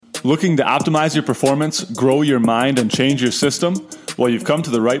Looking to optimize your performance, grow your mind, and change your system? Well, you've come to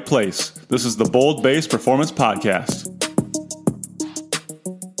the right place. This is the Bold Base Performance Podcast.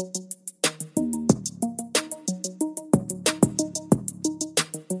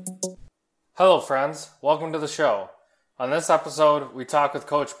 Hello, friends. Welcome to the show. On this episode, we talk with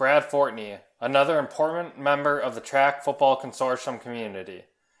Coach Brad Fortney, another important member of the Track Football Consortium community.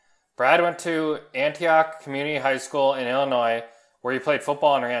 Brad went to Antioch Community High School in Illinois, where he played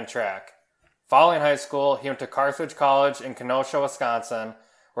football and ran track. Following high school, he went to Carthage College in Kenosha, Wisconsin,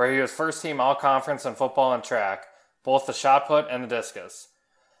 where he was first team all-conference in football and track, both the shot put and the discus.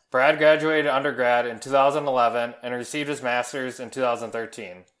 Brad graduated undergrad in 2011 and received his master's in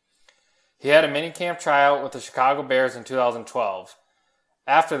 2013. He had a minicamp tryout with the Chicago Bears in 2012.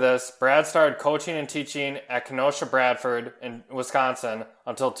 After this, Brad started coaching and teaching at Kenosha Bradford in Wisconsin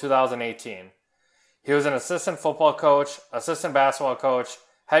until 2018. He was an assistant football coach, assistant basketball coach,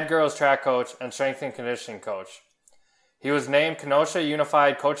 head girls track coach, and strength and conditioning coach. He was named Kenosha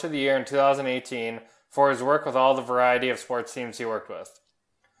Unified Coach of the Year in 2018 for his work with all the variety of sports teams he worked with.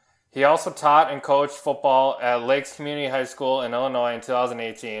 He also taught and coached football at Lakes Community High School in Illinois in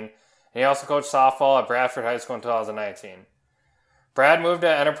 2018, and he also coached softball at Bradford High School in 2019. Brad moved to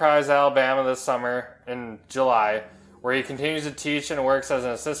Enterprise, Alabama this summer in July, where he continues to teach and works as an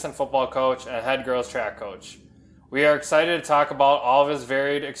assistant football coach and head girls track coach. We are excited to talk about all of his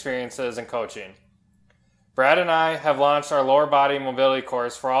varied experiences in coaching. Brad and I have launched our lower body mobility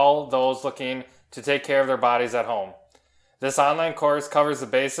course for all those looking to take care of their bodies at home. This online course covers the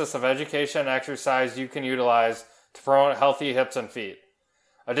basis of education and exercise you can utilize to promote healthy hips and feet.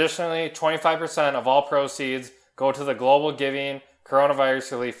 Additionally, 25% of all proceeds go to the Global Giving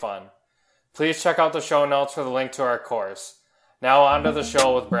Coronavirus Relief Fund. Please check out the show notes for the link to our course. Now on to the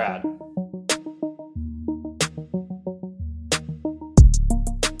show with Brad.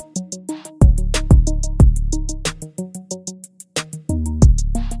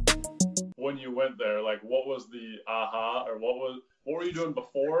 When you went there, like, what was the aha, or what were you doing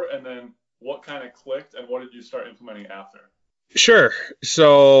before, and then what kind of clicked, and what did you start implementing after? Sure.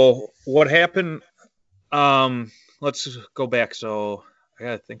 So what happened? Let's go back. So I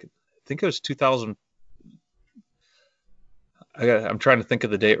gotta think it was 2000. I'm trying to think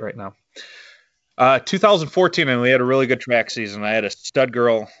of the date right now. 2014, and we had a really good track season. I had a stud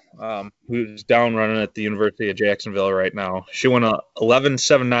girl who's down running at the University of Jacksonville right now. She won a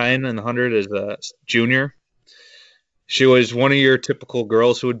 11.79 in the 100 as a junior. She was one of your typical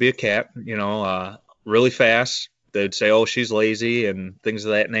girls who would be a cat, really fast. They'd say, oh, she's lazy and things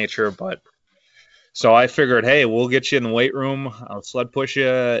of that nature. But so I figured, hey, we'll get you in the weight room. I'll sled push you.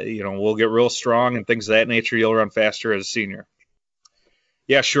 We'll get real strong and things of that nature. You'll run faster as a senior.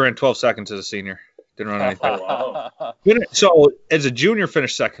 Yeah, she ran 12 seconds as a senior. Didn't run anything. Wow. So as a junior,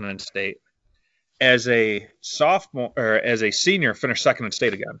 finished second in state. As a sophomore or as a senior, finished second in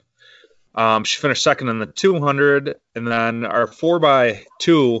state again. She finished second in the 200, and then our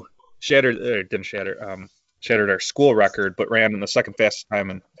 4x2 shattered our school record, but ran in the second fastest time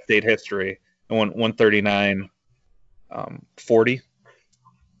in state history and went 139.40.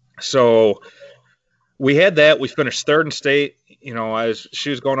 So we had that. We finished third in state. As she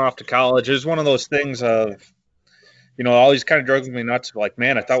was going off to college, it was one of those things of, always kind of drove me nuts. Like,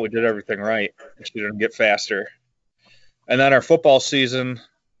 man, I thought we did everything right. She didn't get faster. And then our football season,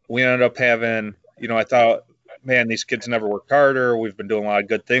 we ended up having, I thought, man, these kids never worked harder. We've been doing a lot of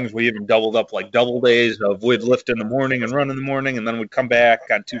good things. We even doubled up like double days of we'd lift in the morning and run in the morning, and then we'd come back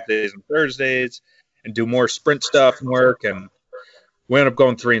on Tuesdays and Thursdays and do more sprint stuff and work. And we ended up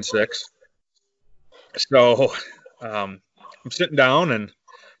going 3-6. So I'm sitting down, and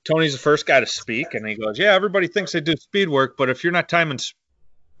Tony's the first guy to speak, and he goes, yeah, everybody thinks they do speed work, but if you're not timing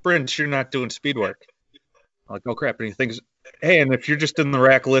sprints, you're not doing speed work. I'm like, oh, crap. And he thinks, hey, and if you're just in the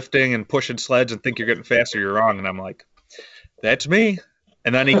rack lifting and pushing sleds and think you're getting faster, you're wrong. And I'm like, that's me.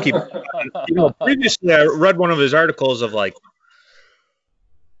 And then he keeps, previously I read one of his articles of like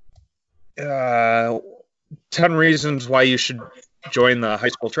 10 reasons why you should join the high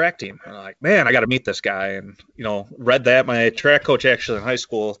school track team. And I'm like, man, I got to meet this guy. And, read that. My track coach actually in high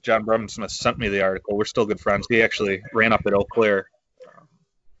school, John Brumman Smith, sent me the article. We're still good friends. He actually ran up at Eau Claire.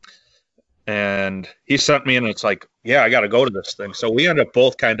 And he sent me, and it's like, yeah, I got to go to this thing. So we ended up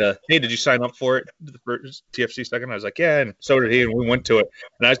both kind of, hey, did you sign up for it? The first TFC second? I was like, yeah, and so did he, and we went to it.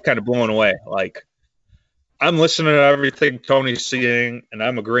 And I was kind of blown away. Like, I'm listening to everything Tony's seeing, and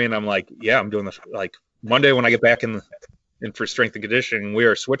I'm agreeing. I'm like, yeah, I'm doing this. Like, Monday when I get back in for strength and conditioning, we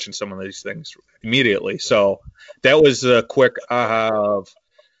are switching some of these things immediately. So that was a quick aha of,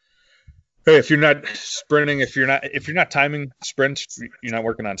 hey, if you're not sprinting, if you're not timing sprints, you're not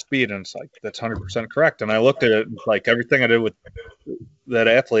working on speed. And it's like, that's 100% correct. And I looked at it like everything I did with that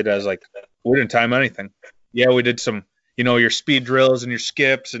athlete, I was like, we didn't time anything. Yeah, we did some, your speed drills and your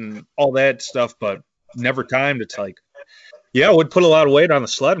skips and all that stuff, but never timed. It's like, yeah, we'd put a lot of weight on the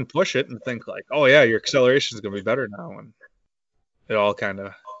sled and push it and think like, oh yeah, your acceleration is going to be better now. And it all kind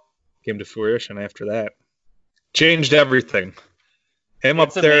of came to fruition after that. Changed everything. Him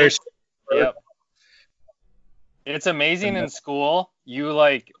up there. Yep. It's amazing in school.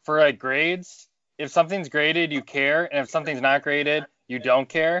 You for grades, if something's graded, you care, and if something's not graded, you don't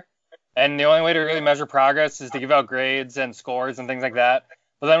care. And the only way to really measure progress is to give out grades and scores and things like that.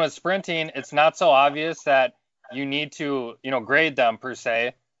 But then with sprinting, it's not so obvious that you need to, grade them per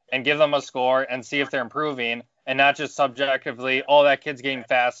se and give them a score and see if they're improving, and not just subjectively, oh, that kid's getting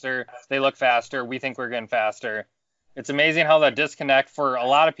faster, they look faster, we think we're getting faster. It's amazing how that disconnect for a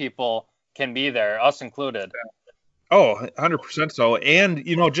lot of people can be there, us included. Oh, 100% so. And,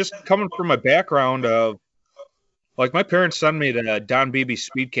 just coming from a background of, like, my parents sent me to Don Beebe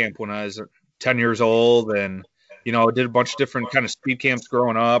speed camp when I was 10 years old, and, did a bunch of different kind of speed camps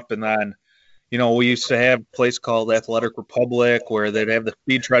growing up. And then, we used to have a place called Athletic Republic where they'd have the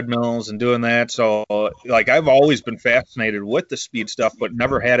speed treadmills and doing that. So, like, I've always been fascinated with the speed stuff, but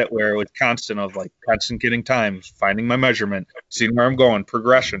never had it where it was constant getting times, finding my measurement, seeing where I'm going,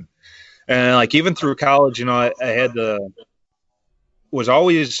 progression. And, like, even through college, I had a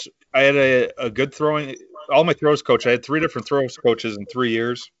good throwing, all my throws coach. I had 3 different throws coaches in 3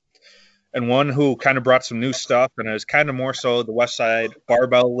 years. And one who kind of brought some new stuff, and it was kind of more so the West Side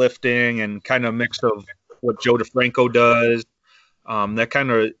barbell lifting and kind of mix of what Joe DeFranco does. That kind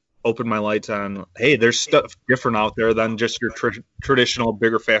of opened my lights on, hey, there's stuff different out there than just your traditional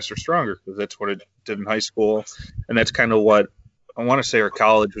bigger, faster, stronger, because that's what it did in high school. And that's kind of what I want to say our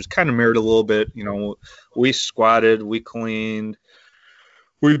college was kind of mirrored a little bit. We squatted, we cleaned,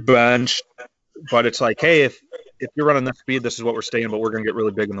 we benched, but it's like, hey, if you're running that speed, this is what we're staying, but we're going to get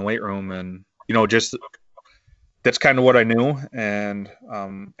really big in the weight room. And, just that's kind of what I knew. And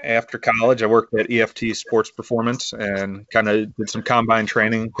after college, I worked at EFT Sports Performance and kind of did some combine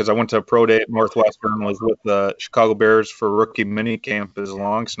training because I went to a pro day at Northwestern, was with the Chicago Bears for rookie mini camp as a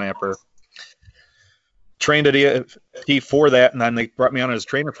long snapper. Trained at EFT for that, and then they brought me on as a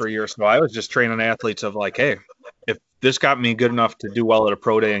trainer for a year. So I was just training athletes of like, hey, if this got me good enough to do well at a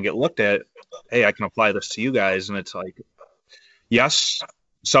pro day and get looked at, hey, I can apply this to you guys. And it's like, yes,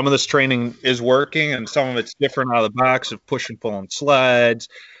 some of this training is working and some of it's different out of the box of pushing, pulling sleds,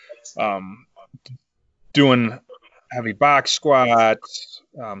 doing heavy box squats,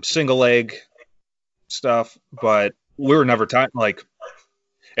 single leg stuff. But we were never like,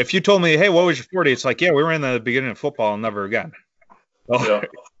 if you told me, hey, what was your 40? It's like, yeah, we were in the beginning of football and never again. So,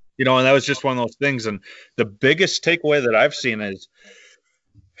 Yeah. And that was just one of those things. And the biggest takeaway that I've seen is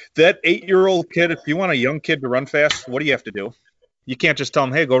that 8-year-old kid, if you want a young kid to run fast, what do you have to do? You can't just tell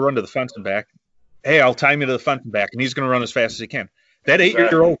him, hey, go run to the fence and back. Hey, I'll time you to the fence and back, and he's going to run as fast as he can. That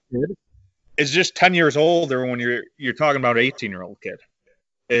 8-year-old kid is just 10 years older when you're talking about an 18-year-old kid.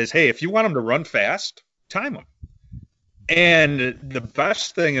 Is, hey, if you want him to run fast, time him. And the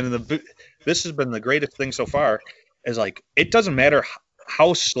best thing, and this has been the greatest thing so far, is like, it doesn't matter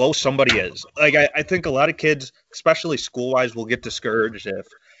how slow somebody is. Like, I think a lot of kids, especially school-wise, will get discouraged if,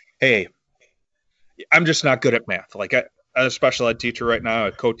 hey, I'm just not good at math. Like, I'm a special ed teacher right now.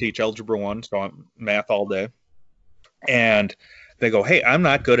 I co-teach Algebra 1, so I'm math all day. And they go, hey, I'm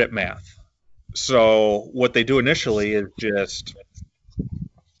not good at math. So what they do initially is just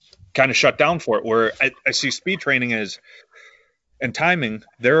kind of shut down for it, where I see speed training and timing,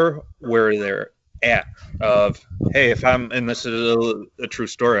 they're where they're at of, hey, if I'm, and this is a true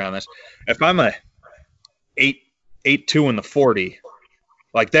story on this, if I'm a 8.2 in the 40,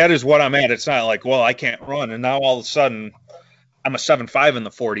 like, that is what I'm at. It's not like, well, I can't run, and now all of a sudden I'm a 7.5 in the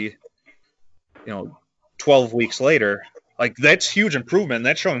 40, 12 weeks later. Like, that's huge improvement.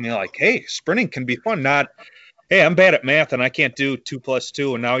 That's showing me like, hey, sprinting can be fun. Not, hey, I'm bad at math and I can't do 2 +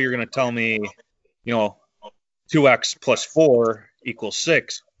 2, and now you're going to tell me, 2x + 4 =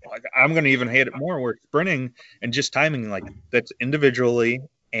 6. Like, I'm going to even hate it more where sprinting and just timing, like, that's individually,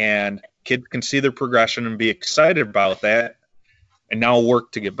 and kids can see their progression and be excited about that, and now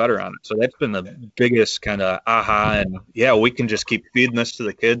work to get better on it. So that's been the biggest kind of aha, and yeah, we can just keep feeding this to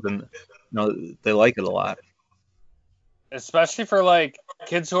the kids, and they like it a lot. Especially for like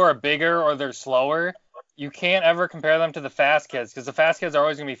kids who are bigger or they're slower, you can't ever compare them to the fast kids, because the fast kids are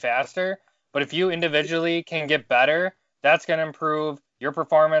always going to be faster. But if you individually can get better, that's going to improve your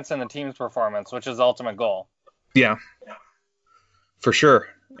performance and the team's performance, which is the ultimate goal. Yeah, for sure.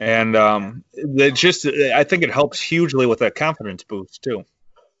 And I think it helps hugely with that confidence boost too.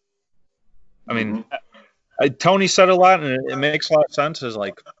 I mean, Tony said a lot, and it makes a lot of sense. Is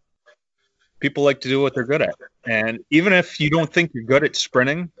like people like to do what they're good at, and even if you don't think you're good at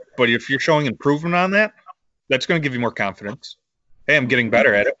sprinting, but if you're showing improvement on that, that's going to give you more confidence. Hey, I'm getting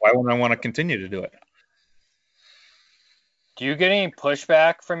better at it. Why wouldn't I want to continue to do it? Do you get any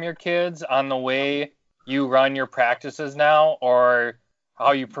pushback from your kids on the way you run your practices now, or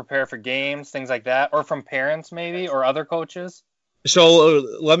how you prepare for games, things like that, or from parents maybe, or other coaches? So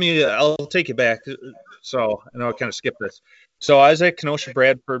I'll take you back. So I know I kind of skipped this. So I was at Kenosha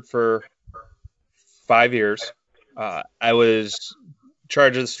Bradford for 5 years. I was in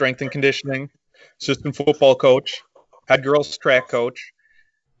charge of the strength and conditioning, assistant football coach, head girls track coach,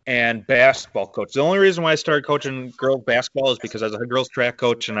 and basketball coach. The only reason why I started coaching girls basketball is because I was a head girls track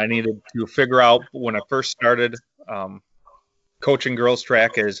coach, and I needed to figure out when I first started coaching girls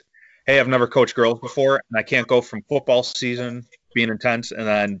track is, hey, I've never coached girls before, and I can't go from football season being intense and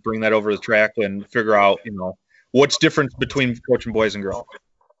then bring that over to the track and figure out, what's different between coaching boys and girls.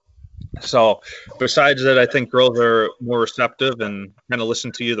 So besides that, I think girls are more receptive and kind of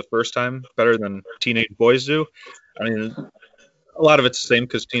listen to you the first time better than teenage boys do. I mean, a lot of it's the same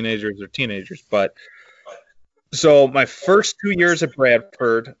because teenagers are teenagers. But so my first 2 years at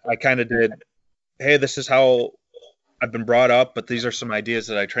Bradford, I kind of did, hey, this is how I've been brought up, but these are some ideas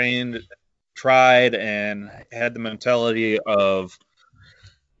that I tried, and had the mentality of,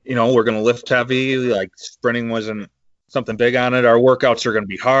 we're going to lift heavy. Like sprinting wasn't something big on it. Our workouts are going to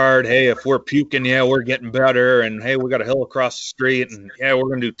be hard. Hey, if we're puking, yeah, we're getting better. And hey, we got a hill across the street, and yeah, we're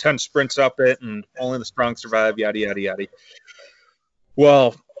going to do 10 sprints up it, and only the strong survive, yada, yada, yada.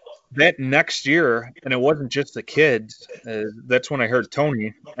 Well, that next year, and it wasn't just the kids, that's when I heard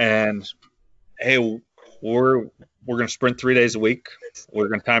Tony, and hey, we're going to sprint 3 days a week. We're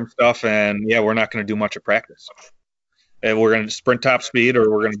going to time stuff, and yeah, we're not going to do much of practice. And we're going to sprint top speed, or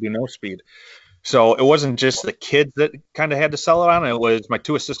we're going to do no speed. So it wasn't just the kids that kind of had to sell it on. It was my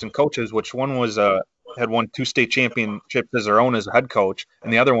 2 assistant coaches, which one was had won 2 state championships as their own as a head coach,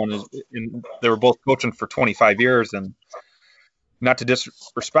 and the other one they were both coaching for 25 years. And not to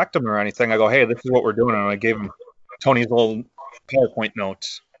disrespect them or anything, I go, hey, this is what we're doing, and I gave them Tony's little PowerPoint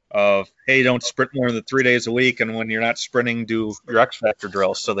notes of, hey, don't sprint more than 3 days a week, and when you're not sprinting, do your X Factor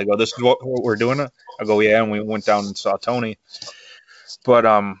drills. So they go, this is what we're doing. I go, yeah, and we went down and saw Tony. But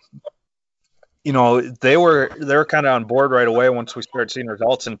they were kind of on board right away once we started seeing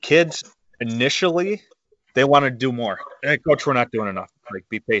results. And kids initially, they wanted to do more. Hey, coach, we're not doing enough. Like,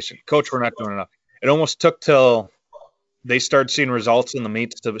 be patient. Coach, we're not doing enough. It almost took till they started seeing results in the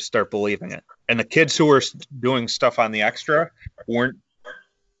meets to start believing it. And the kids who were doing stuff on the extra weren't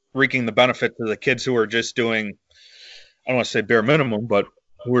reaping the benefit to the kids who were just doing, I don't want to say bare minimum, but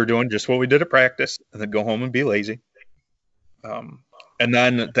who were doing just what we did at practice and then go home and be lazy. And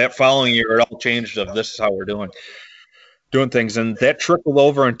then that following year, it all changed of this is how we're doing things. And that trickled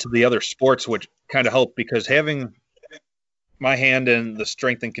over into the other sports, which kind of helped because having my hand in the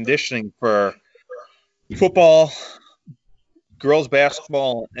strength and conditioning for football, girls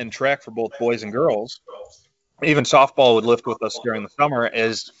basketball, and track for both boys and girls, even softball would lift with us during the summer,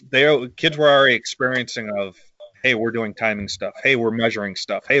 as kids were already experiencing of, hey, we're doing timing stuff. Hey, we're measuring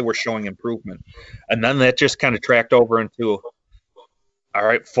stuff. Hey, we're showing improvement. And then that just kind of tracked over into, all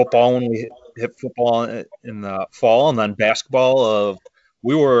right, football when we hit football in the fall, and then basketball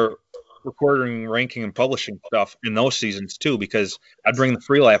we were recording, ranking, and publishing stuff in those seasons too, because I'd bring the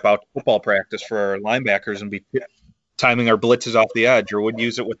free lap out to football practice for our linebackers and be timing our blitzes off the edge, or would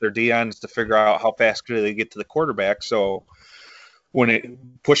use it with their DNs to figure out how fast could they get to the quarterback. So when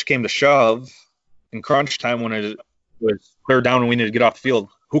push came to shove in crunch time, when it was third down and we needed to get off the field,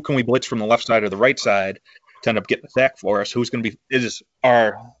 who can we blitz from the left side or the right side to end up getting the sack for us? Who's going to be, is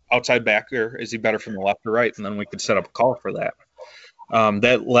our outside backer, is he better from the left or right? And then we could set up a call for that.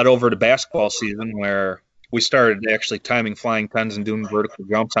 That led over to basketball season, where we started actually timing flying 10s and doing vertical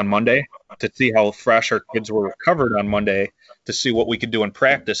jumps on Monday to see how fresh our kids were recovered on Monday, to see what we could do in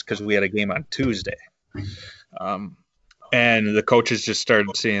practice, because we had a game on Tuesday. And the coaches just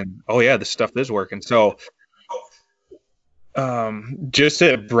started seeing, oh yeah, this stuff is working. So just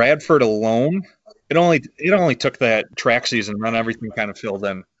at Bradford alone, it only took that track season, and then everything kind of filled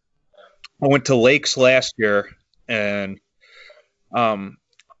in. I went to Lakes last year, and the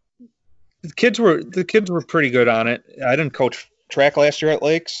kids were pretty good on it. I didn't coach track last year at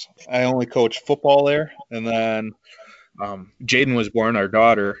Lakes. I only coached football there, and then Jaden was born, our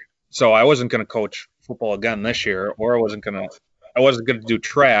daughter, so I wasn't going to coach football again this year, or I wasn't going to do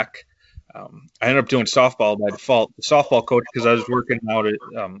track. I ended up doing softball by default. The softball coach, because I was working out at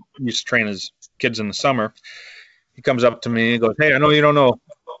used to train his kids in the summer. He comes up to me and goes, "Hey, I know you don't know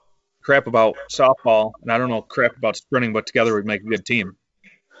crap about softball, and I don't know crap about sprinting, but together we'd make a good team."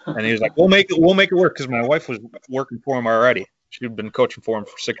 And he was like, "We'll make it work," because my wife was working for him already. She'd been coaching for him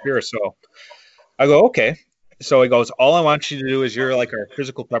for 6 years. So I go, "Okay." So he goes, "All I want you to do is you're like our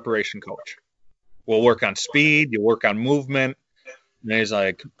physical preparation coach. We'll work on speed, you work on movement." And he's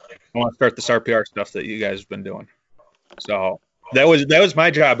like, "I want to start this RPR stuff that you guys have been doing." So that was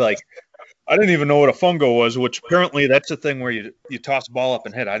my job. Like, I didn't even know what a fungo was, which apparently that's the thing where you toss a ball up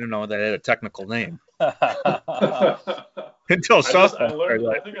and hit. I didn't know that had a technical name. Until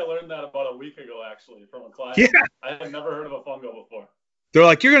softball. I think I learned that about a week ago, actually, from a client. Yeah. I had never heard of a fungo before. They're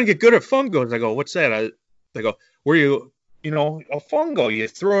like, "You're going to get good at fungos." I go, "What's that?" They go, "Where you, a fungo, you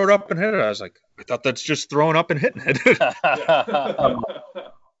throw it up and hit it." I was like, "I thought that's just throwing up and hitting it."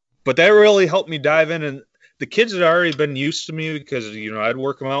 But that really helped me dive in. And the kids had already been used to me because, I'd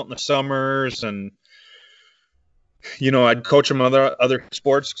work them out in the summers and, I'd coach them other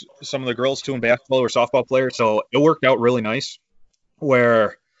sports. Some of the girls too in basketball or softball players. So it worked out really nice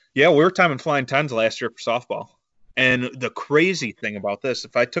where, we were timing flying tens last year for softball. And the crazy thing about this,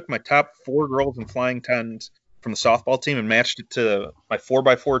 if I took my top 4 girls in flying tens from the softball team and matched it to my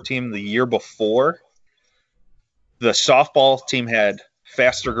 4x4 team the year before, the softball team had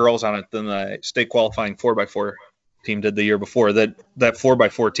faster girls on it than the state qualifying 4x4 team did the year before. That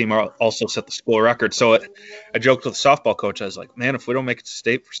 4x4 team also set the school record. So I joked with the softball coach. I was like, "Man, if we don't make it to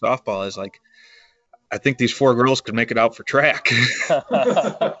state for softball," I was like, "I think these 4 girls could make it out for track."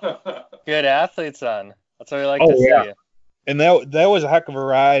 Good athletes, then. That's what we like to see. And that was a heck of a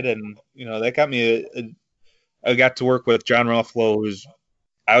ride, and that got me. I got to work with John Ruffalo, who's,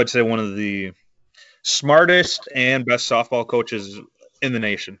 I would say, one of the smartest and best softball coaches in the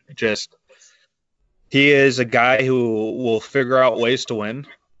nation. He is a guy who will figure out ways to win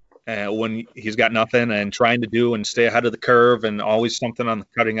when he's got nothing, and trying to do and stay ahead of the curve, and always something on the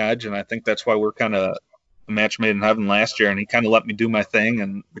cutting edge. And I think that's why we're kind of a match made in heaven last year. And he kind of let me do my thing,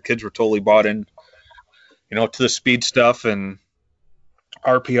 and the kids were totally bought in, to the speed stuff and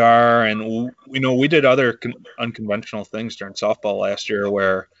RPR. And we did other unconventional things during softball last year,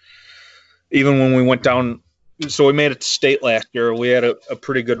 where even when we went down, so we made it to state last year. We had a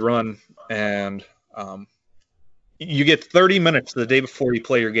pretty good run, and you get 30 minutes the day before you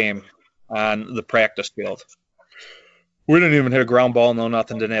play your game on the practice field. We didn't even hit a ground ball, no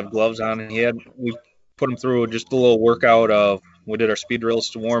nothing, didn't have gloves on. And we put him through just a little workout of, we did our speed drills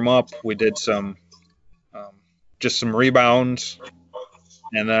to warm up. We did some rebounds,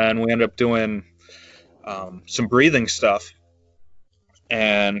 and then we ended up doing some breathing stuff,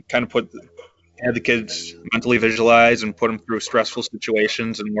 and kind of had the kids mentally visualize and put them through stressful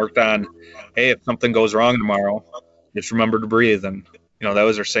situations, and worked on, hey, if something goes wrong tomorrow, just remember to breathe. And, that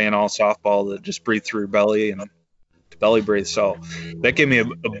was their saying all softball, that just breathe through your belly and to belly breathe. So that gave me a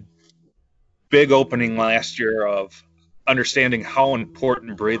big opening last year of understanding how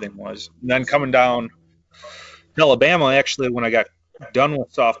important breathing was. And then coming down to Alabama, actually, when I got done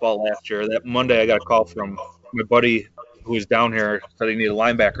with softball last year, that Monday I got a call from my buddy who was down here, said he needed a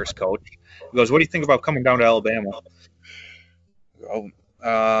linebackers coach. He goes, "What do you think about coming down to Alabama?"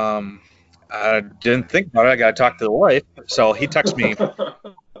 I didn't think about it. I got to talk to the wife. So he texts me,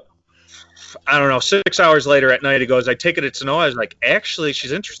 I don't know, 6 hours later at night. He goes, "I take it it's a no." I was like, actually,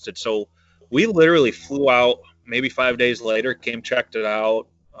 she's interested. So we literally flew out maybe 5 days later, came, checked it out.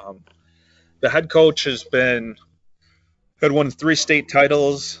 The head coach had won 3 state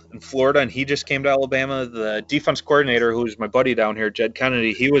titles in Florida, and he just came to Alabama. The defense coordinator, who's my buddy down here, Jed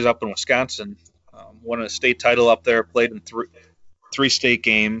Kennedy, he was up in Wisconsin, won a state title up there, played in 3 state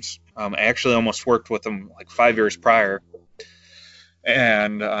games. I actually almost worked with him like 5 years prior.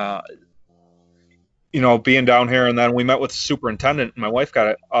 And, being down here, and then we met with the superintendent. My wife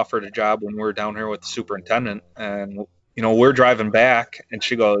got offered a job when we were down here with the superintendent. And, we're driving back, and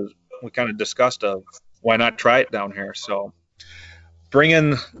she goes, we kind of discussed why not try it down here. So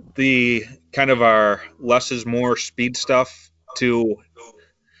bringing the kind of our less is more speed stuff to,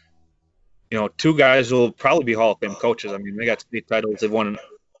 2 guys who will probably be Hall of Fame coaches. I mean, they got state titles. They've won,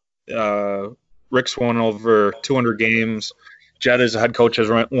 Rick's won over 200 games. Jed, as a head coach, has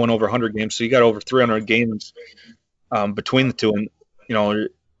won over 100 games. So you got over 300 games between the two. And,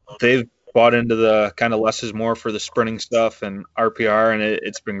 they've bought into the kind of less is more for the sprinting stuff and RPR, and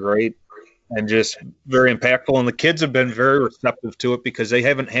it's been great and just very impactful. And the kids have been very receptive to it because they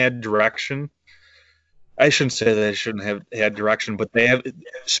haven't had direction. I shouldn't say they shouldn't have had direction, but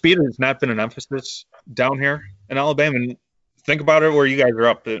speed has not been an emphasis down here in Alabama. And think about it where you guys are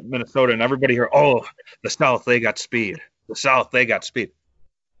up in Minnesota and everybody here, oh, the South, they got speed. The South, they got speed.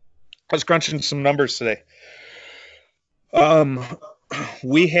 I was crunching some numbers today.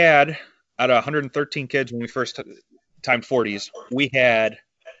 We had, out of 113 kids when we first timed 40s, we had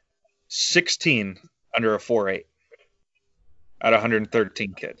 16 under a 4.8 out of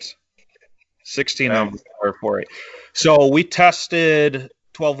 113 kids. 16 under a 4.8. So we tested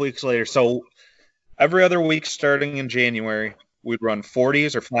 12 weeks later. So every other week starting in January, we'd run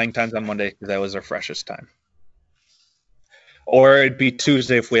 40s or flying times on Monday because that was our freshest time. Or it'd be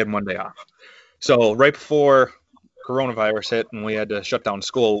Tuesday if we had Monday off. So right before coronavirus hit and we had to shut down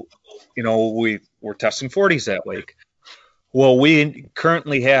school, we were testing 40s that week. Well, we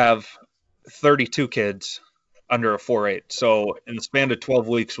currently have 32 kids under a 4.8. So in the span of 12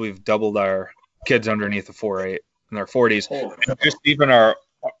 weeks, we've doubled our kids underneath a 4.8 in their 40s. And just even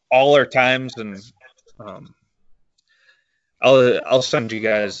all our times, and I'll send you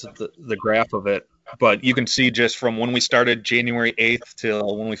guys the graph of it. But you can see just from when we started January 8th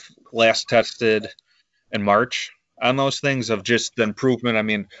till when we last tested in March on those things of just the improvement. I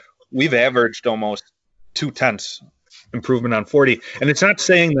mean, we've averaged almost 0.2 improvement on 40. And it's not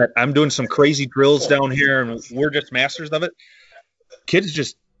saying that I'm doing some crazy drills down here and we're just masters of it. Kids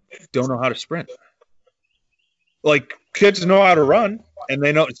just don't know how to sprint. Like, kids know how to run, and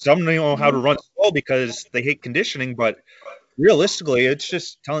some know how to run slow because they hate conditioning, but realistically, it's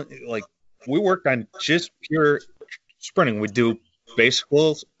just we worked on just pure sprinting. We do basic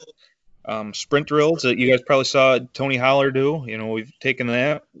sprint drills that you guys probably saw Tony Holler do. We've taken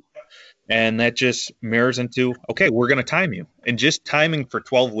that, and that just mirrors into, okay, we're going to time you. And just timing for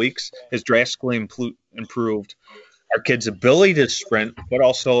 12 weeks has drastically improved our kids' ability to sprint, but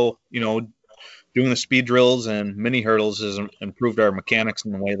also, doing the speed drills and mini hurdles has improved our mechanics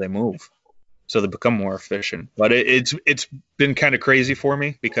and the way they move. So they become more efficient. But it's been kind of crazy for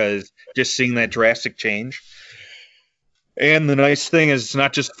me because just seeing that drastic change. And the nice thing is it's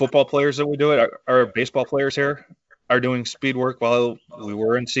not just football players that we do it. Our baseball players here are doing speed work while we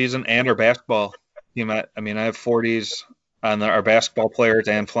were in season, and our basketball team. I have 40s on our basketball players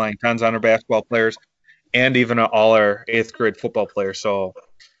and flying tons on our basketball players, and even all our 8th grade football players. So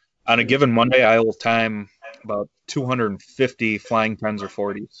on a given Monday, I will time about 250 flying tons or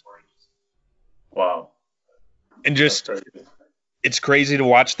 40s. Wow. And just, it's crazy to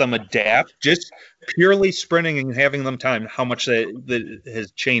watch them adapt, just purely sprinting and having them time, how much that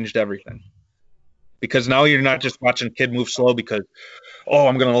has changed everything. Because now you're not just watching a kid move slow because,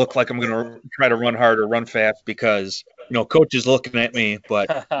 I'm going to look like I'm going to try to run hard or run fast because, coach is looking at me,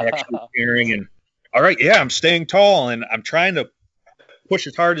 but actually caring and, all right, yeah, I'm staying tall and I'm trying to push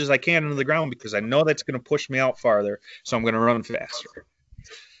as hard as I can into the ground because I know that's going to push me out farther, so I'm going to run faster.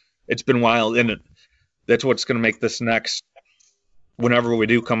 It's been wild, and that's what's going to make this next, whenever we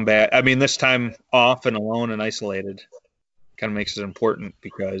do come back. I mean, this time off and alone and isolated kind of makes it important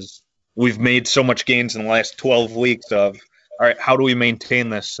because we've made so much gains in the last 12 weeks of, all right, how do we maintain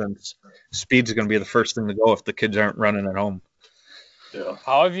this since speed's going to be the first thing to go if the kids aren't running at home. Yeah.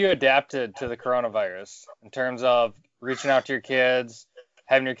 How have you adapted to the coronavirus in terms of reaching out to your kids,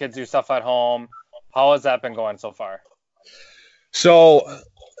 having your kids do stuff at home? How has that been going so far? So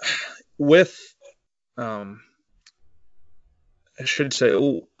with, I should say,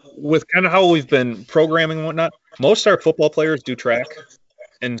 with kind of how we've been programming and whatnot, most of our football players do track.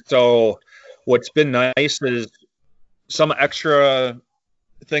 And so what's been nice is some extra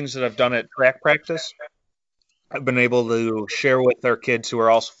things that I've done at track practice I've been able to share with our kids who are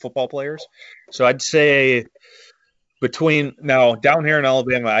also football players. So I'd say between now down here in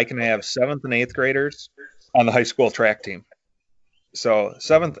Alabama, I can have 7th and 8th graders on the high school track team. So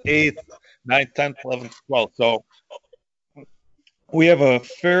 7th, 8th, 9th, 10th, 11th, 12th. So we have a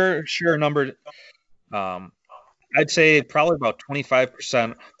fair share number. I'd say probably about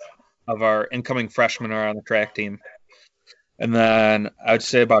 25% of our incoming freshmen are on the track team. And then I'd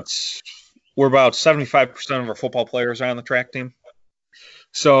say we're about 75% of our football players are on the track team.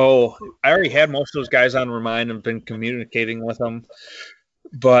 So I already had most of those guys on Remind and been communicating with them.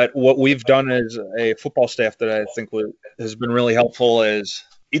 But what we've done as a football staff that I think has been really helpful is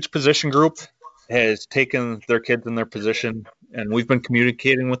each position group has taken their kids in their position, and we've been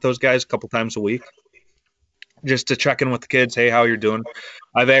communicating with those guys a couple times a week just to check in with the kids. Hey, how you're doing?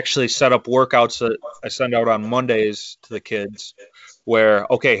 I've actually set up workouts that I send out on Mondays to the kids where,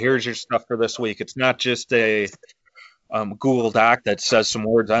 okay, here's your stuff for this week. It's not just a Google Doc that says some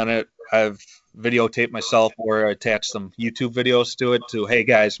words on it. I've videotaped myself or attached some YouTube videos to it to, hey,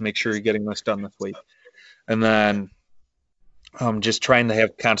 guys, make sure you're getting this done this week. And then just trying to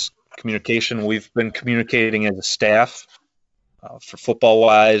have constant communication. We've been communicating as a staff for football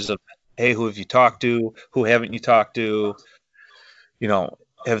wise of, hey, who have you talked to? Who haven't you talked to?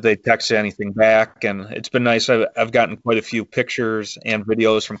 Have they texted anything back? And it's been nice. I've gotten quite a few pictures and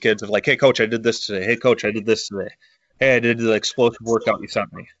videos from kids of like, hey, coach, I did this today. Hey, coach, I did this today. Hey, I did the explosive workout you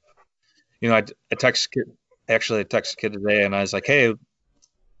sent me. I texted a kid today, and I was like, hey,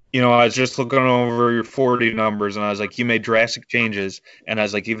 I was just looking over your 40 numbers, and I was like, you made drastic changes. And I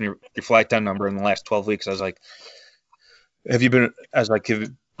was like, even your flag 10 number in the last 12 weeks, I was like, have you been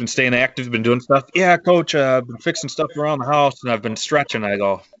staying active, been doing stuff? Yeah, coach, I've been fixing stuff around the house, and I've been stretching. I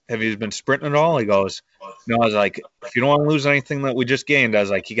go, have you been sprinting at all? He goes, no. I was like, if you don't want to lose anything that we just gained, I was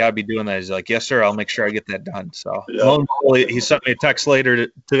like, you got to be doing that. He's like, yes, sir, I'll make sure I get that done. So he sent me a text later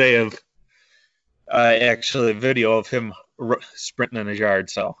today of actually a video of him sprinting in his yard.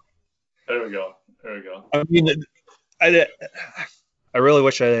 So there we go. I mean, I really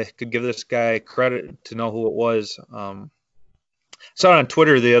wish I could give this guy credit to know who it was. Saw on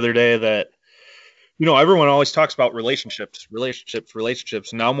Twitter the other day that everyone always talks about relationships.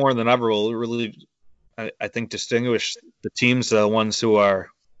 Now more than ever will really, I think, distinguish the teams, the ones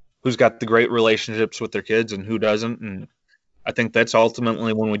who's got the great relationships with their kids and who doesn't. And I think that's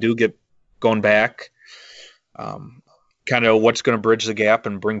ultimately when we do get going back, kind of what's going to bridge the gap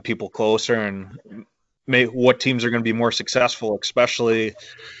and bring people closer, and what teams are going to be more successful, especially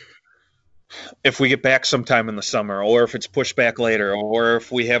if we get back sometime in the summer, or if it's pushed back later, or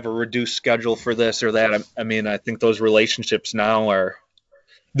if we have a reduced schedule for this or that. I mean, I think those relationships now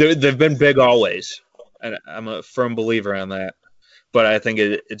they've been big always, and I'm a firm believer on that. But I think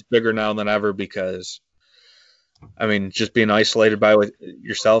it's bigger now than ever because, I mean, just being isolated by with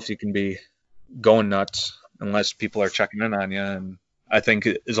yourself, you can be going nuts unless people are checking in on you. And I think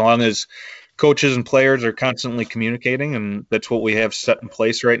as long as coaches and players are constantly communicating, and that's what we have set in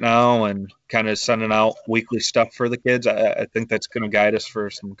place right now, and kind of sending out weekly stuff for the kids, I think that's going to guide us for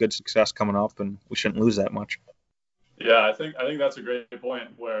some good success coming up, and we shouldn't lose that much. Yeah, I think that's a great point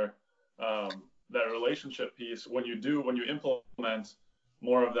where that relationship piece, when you implement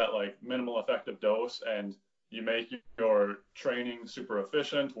more of that like minimal effective dose, and you make your training super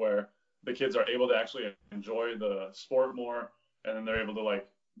efficient where the kids are able to actually enjoy the sport more, and then they're able to like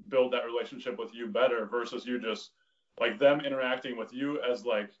build that relationship with you better versus you just like them interacting with you as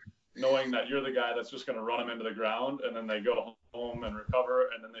like knowing that you're the guy that's just going to run them into the ground, and then they go home and recover,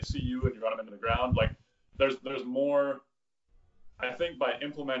 and then they see you and you run them into the ground. Like there's more. I think by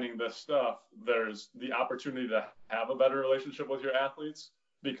implementing this stuff, there's the opportunity to have a better relationship with your athletes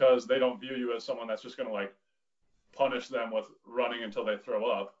because they don't view you as someone that's just going to like punish them with running until they throw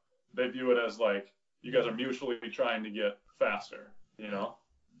up. They view it as like you guys are mutually trying to get faster,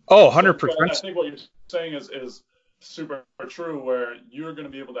 Oh, 100%. So I think what you're saying is super true, where you're going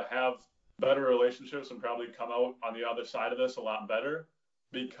to be able to have better relationships and probably come out on the other side of this a lot better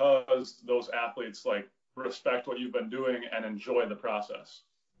because those athletes like respect what you've been doing and enjoy the process.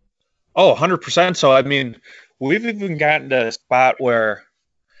 Oh, 100%. So, I mean, we've even gotten to a spot where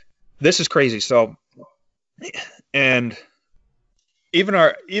this is crazy. So, and even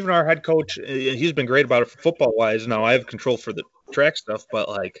our head coach, he's been great about it football wise. Now I have control for the track stuff, but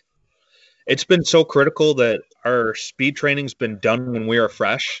like it's been so critical that our speed training's been done when we are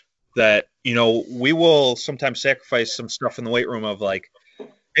fresh that, we will sometimes sacrifice some stuff in the weight room of like,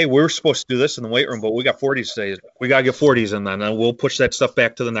 hey, we were supposed to do this in the weight room, but we got 40s today. We got to get 40s in then, and we'll push that stuff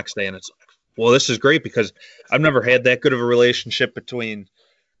back to the next day. And it's, well, this is great because I've never had that good of a relationship between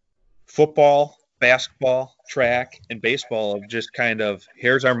football, basketball, track, and baseball of just kind of,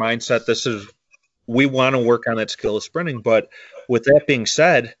 here's our mindset. We want to work on that skill of sprinting. But with that being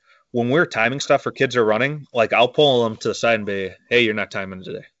said, when we're timing stuff or kids are running, like I'll pull them to the side and be, hey, you're not timing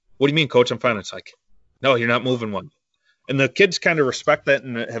today. What do you mean, coach? I'm fine. It's like, no, you're not moving one. And the kids kind of respect that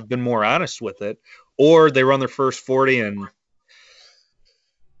and have been more honest with it. Or they run their first 40 and,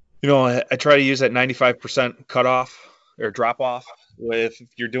 I try to use that 95% cutoff or drop off if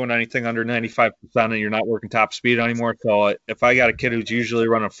you're doing anything under 95% and you're not working top speed anymore. So if I got a kid who's usually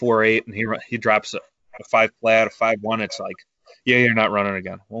running a 4.8 and he drops a 5 flat, a 5.1, it's like, yeah, you're not running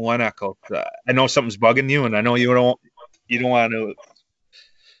again. Well, why not, coach? I know something's bugging you, and I know you don't want to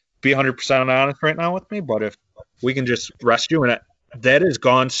be 100% honest right now with me, but if we can just rest you, and that has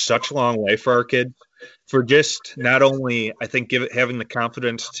gone such a long way for our kids, for just not only, I think, having the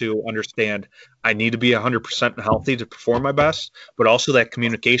confidence to understand I need to be 100% healthy to perform my best, but also that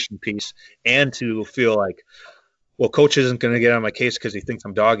communication piece, and to feel like, well, coach isn't going to get on my case because he thinks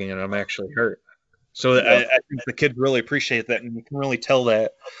I'm dogging and I'm actually hurt. So yeah. I think the kids really appreciate that, and you can really tell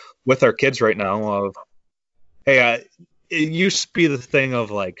that with our kids right now of, hey, it used to be the thing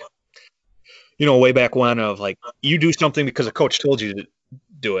of like, way back when of like, you do something because a coach told you to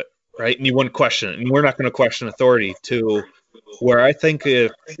do it, right? And you wouldn't question it. And we're not going to question authority, to where I think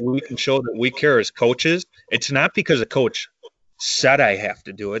if we can show that we care as coaches, it's not because a coach said I have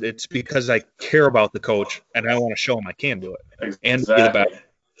to do it. It's because I care about the coach and I want to show him I can do it and be the best.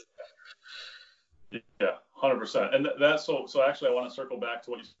 Yeah, 100%. And that's so actually I want to circle back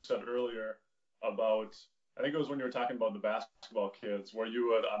to what you said earlier about, I think it was when you were talking about the basketball kids, where you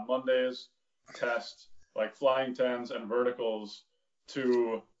would on Mondays test like flying tens and verticals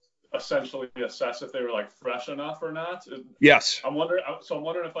to essentially assess if they were like fresh enough or not. Yes. I'm wondering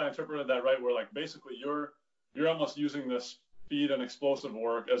if I interpreted that right, where like basically you're almost using this speed and explosive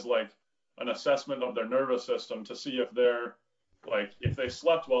work as like an assessment of their nervous system to see if they're like, if they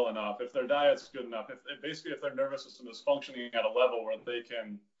slept well enough, if their diet's good enough, if their nervous system is functioning at a level where they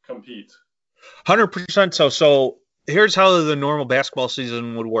can compete. 100% so. So here's how the normal basketball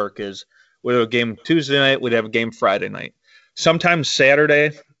season would work: is we'd have a game Tuesday night, we'd have a game Friday night, sometimes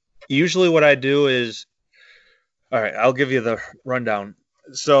Saturday. Usually what I do is, all right, I'll give you the rundown.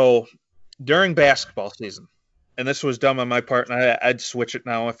 So during basketball season, and this was dumb on my part, and I'd switch it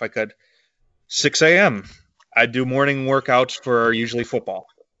now if I could, 6 a.m. I'd do morning workouts for usually football.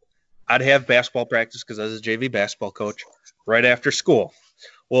 I'd have basketball practice because I was a JV basketball coach right after school.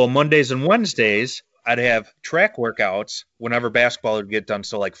 Well, Mondays and Wednesdays, I'd have track workouts whenever basketball would get done,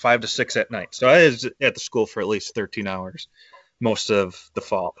 so like 5 to 6 at night. So I was at the school for at least 13 hours most of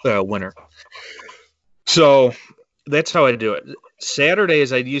the winter. So that's how I do it.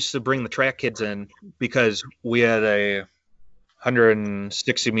 Saturdays, I used to bring the track kids in because we had a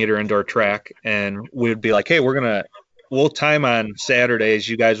 160-meter indoor track, and we'd be like, hey, we'll time on Saturdays.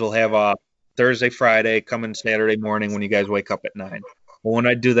 You guys will have off Thursday, Friday, come in Saturday morning when you guys wake up at 9. Well, when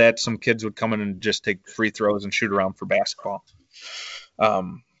I do that, some kids would come in and just take free throws and shoot around for basketball.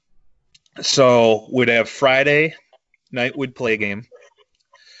 So we'd have Friday night, we'd play a game.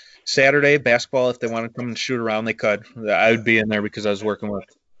 Saturday, basketball, if they want to come and shoot around, they could. I would be in there because I was working with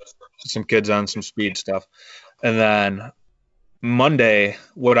some kids on some speed stuff. And then Monday,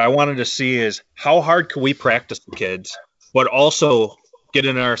 what I wanted to see is how hard can we practice the kids, but also get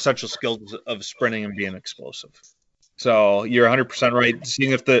in our essential skills of sprinting and being explosive. So you're 100% right.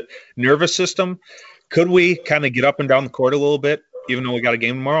 Seeing if the nervous system, could we kind of get up and down the court a little bit, even though we got a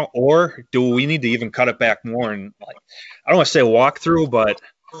game tomorrow, or do we need to even cut it back more and, like, I don't want to say walk through, but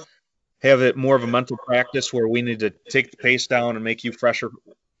have it more of a mental practice where we need to take the pace down and make you fresher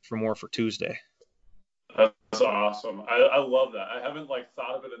for Tuesday. That's awesome. I love that. I haven't like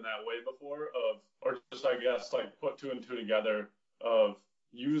thought of it in that way before, or just, I guess, like put two and two together of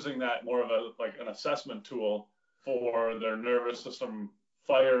using that more of an assessment tool for their nervous system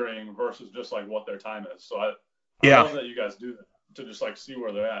firing versus just like what their time is. So I love that you guys do that to just like see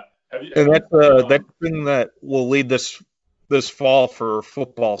where they're at. And that's the thing that will lead this fall for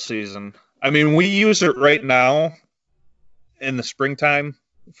football season. I mean, we use it right now in the springtime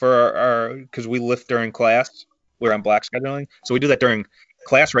for our because we lift during class. We're on block scheduling, so we do that during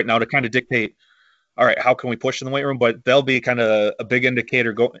class right now to kind of dictate, all right, how can we push in the weight room? But they'll be kind of a big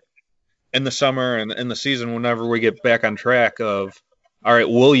indicator go in the summer and in the season whenever we get back on track of, all right,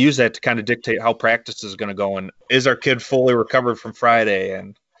 we'll use that to kind of dictate how practice is going to go and is our kid fully recovered from Friday?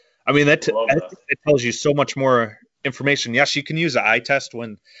 And I mean, it tells you so much more information. Yes, you can use an eye test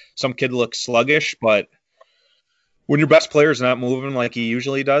when some kid looks sluggish, but when your best player is not moving like he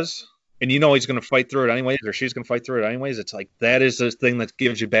usually does, and you know he's going to fight through it anyways, or she's going to fight through it anyways, it's like that is the thing that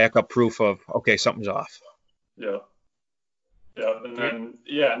gives you backup proof of, okay, something's off. Yeah. And then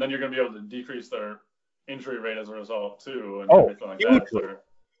you're going to be able to decrease their injury rate as a result too, and everything like that.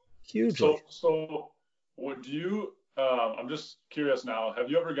 Hugely. So would you? I'm just curious now. Have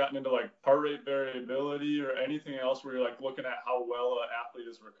you ever gotten into like heart rate variability or anything else where you're like looking at how well an athlete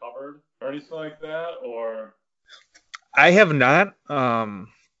is recovered or anything like that? Or I have not. I've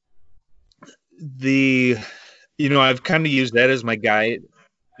kind of used that as my guide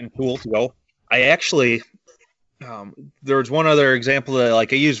and tool to go. I actually, there's one other example that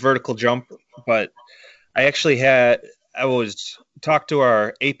like I use vertical jump, but I was talked to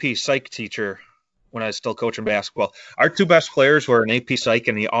our AP Psych teacher when I was still coaching basketball. Our two best players were an AP Psych,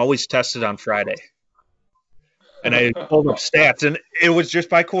 and he always tested on Friday. And I pulled up stats, and it was just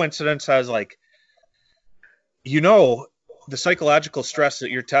by coincidence. I was like, the psychological stress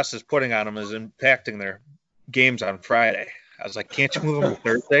that your test is putting on them is impacting their games on Friday. I was like, can't you move them to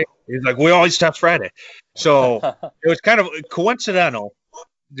Thursday? He's like, we always test Friday. So it was kind of coincidental.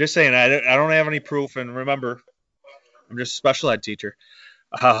 Just saying, I don't have any proof. And remember, I'm just a special ed teacher.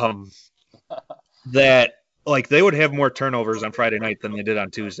 That like they would have more turnovers on Friday night than they did on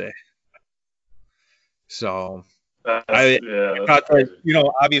Tuesday. So That's not like, crazy.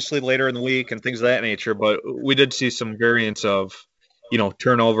 obviously later in the week and things of that nature, but we did see some variance of,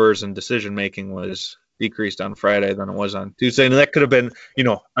 turnovers and decision making was decreased on Friday than it was on Tuesday. And that could have been,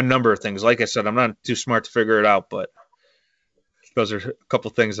 a number of things. Like I said, I'm not too smart to figure it out, but those are a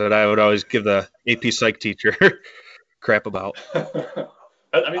couple things that I would always give the AP Psych teacher crap about.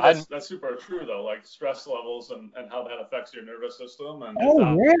 I mean, that's super true, though, like stress levels and how that affects your nervous system and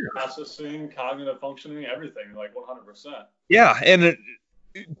processing, cognitive functioning, everything, like 100%. Yeah, and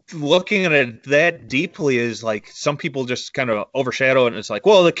looking at it that deeply is like some people just kind of overshadow it, and it's like,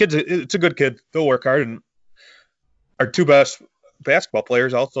 well, it's a good kid. They'll work hard. And our two best basketball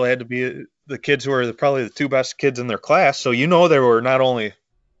players also had to be the kids who are probably the two best kids in their class. So, they were not only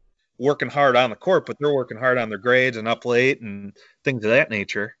working hard on the court, but they're working hard on their grades and up late and things of that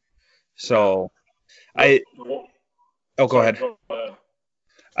nature. So go ahead.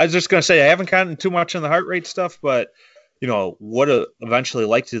 I was just going to say, I haven't gotten too much in the heart rate stuff, but would eventually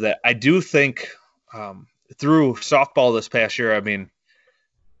like to do that. I do think through softball this past year, I mean,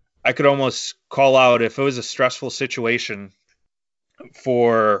 I could almost call out if it was a stressful situation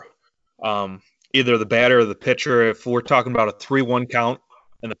for either the batter or the pitcher. If we're talking about a 3-1 count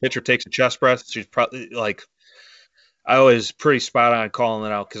and the pitcher takes a chest breath, she's probably like, I was pretty spot on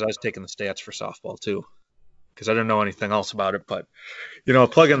calling it out because I was taking the stats for softball too, because I didn't know anything else about it. But,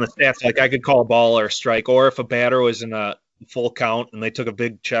 plug in the stats, like I could call a ball or a strike, or if a batter was in a full count and they took a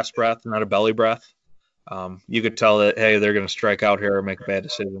big chest breath, not a belly breath, you could tell that, hey, they're going to strike out here or make a bad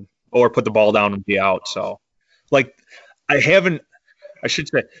decision or put the ball down and be out. So, like, I should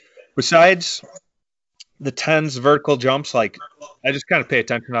say, besides the 10s vertical jumps, like, I just kind of pay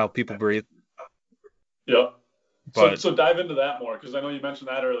attention to how people breathe. Yeah. So dive into that more, because I know you mentioned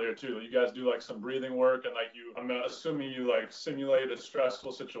that earlier too. You guys do like some breathing work, and I'm assuming you like simulate a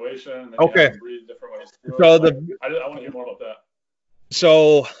stressful situation and then you have to breathe different ways through it. I want to hear more about that.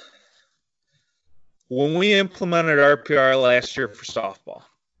 So when we implemented RPR last year for softball,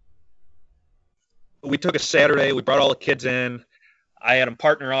 we took a Saturday, we brought all the kids in. I had them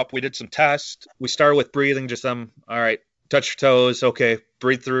partner up. We did some tests. We started with breathing, just all right, touch your toes. Okay,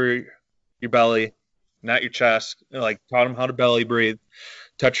 breathe through your belly, not your chest. Like, taught them how to belly breathe,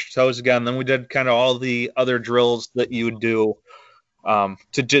 touch your toes again. Then we did kind of all the other drills that you would do, to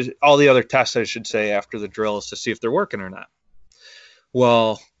just all the other tests, I should say, after the drills to see if they're working or not.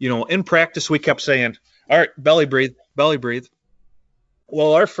 Well, in practice, we kept saying, all right, belly breathe, belly breathe.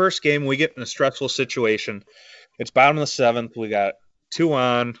 Well, our first game, we get in a stressful situation. It's bottom of the 7th. We got 2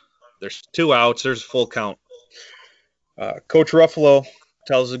 on. There's 2 outs. There's a full count. Coach Ruffalo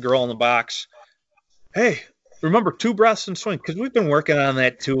tells the girl in the box, hey, remember 2 breaths and swing, because we've been working on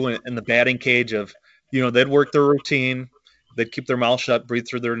that too in the batting cage of, they'd work their routine. They'd keep their mouth shut, breathe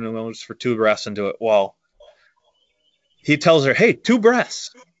through their nose for 2 breaths and do it. Well, he tells her, hey, 2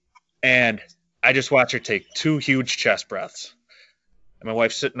 breaths. And I just watch her take 2 huge chest breaths. And my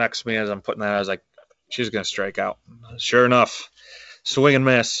wife's sitting next to me as I'm putting that. I was like, she's going to strike out. Sure enough, swing and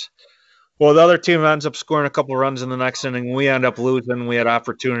miss. Well, the other team ends up scoring a couple runs in the next inning. We end up losing. We had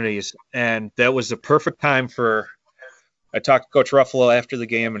opportunities. And that was the perfect time I talked to Coach Ruffalo after the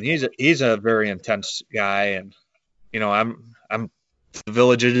game, and he's a very intense guy. And, I'm the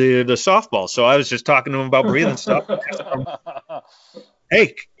village of the softball. So I was just talking to him about breathing stuff.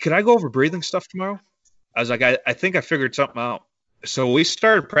 Hey, can I go over breathing stuff tomorrow? I was like, I think I figured something out. So we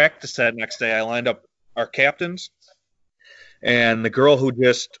started practice that next day. I lined up our captains and the girl who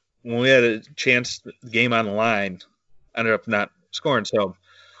just, when we had a chance, the game on the line, ended up not scoring. So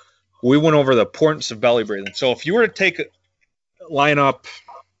we went over the importance of belly breathing. So if you were to line up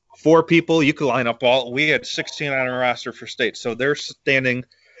 4 people, you could line up all. We had 16 on our roster for state. So they're standing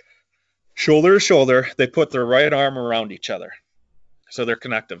shoulder to shoulder. They put their right arm around each other. So they're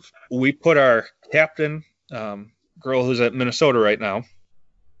connective. We put our captain, girl who's at Minnesota right now,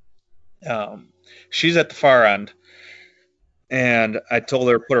 she's at the far end, and I told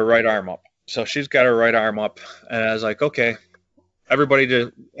her to put her right arm up. So she's got her right arm up, and I was like, okay, everybody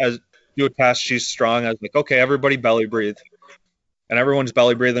do a test. She's strong. I was like, okay, everybody belly breathe, and everyone's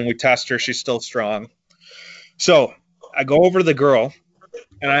belly breathing. We test her. She's still strong. So I go over to the girl,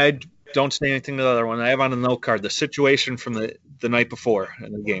 and I don't say anything to the other one. I have on a note card the situation from the night before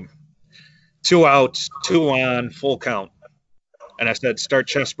in the game. 2 outs, 2 on, full count. And I said, start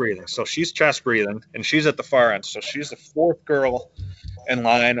chest breathing. So she's chest breathing, and she's at the far end. So she's the 4th girl in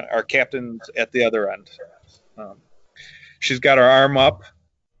line. Our captain's at the other end. She's got her arm up,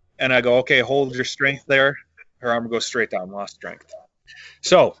 and I go, okay, hold your strength there. Her arm goes straight down, lost strength.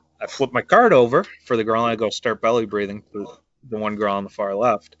 So I flip my card over for the girl, and I go start belly breathing to the one girl on the far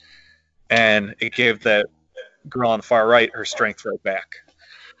left. and it gave that girl on the far right her strength right back.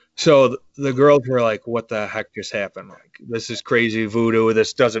 So the girls were like, what the heck just happened? Like, this is crazy voodoo.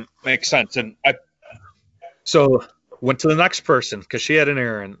 This doesn't make sense. And so went to the next person because she had an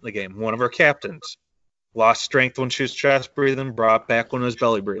error in the game. One of our captains lost strength when she was chest breathing, brought back when it was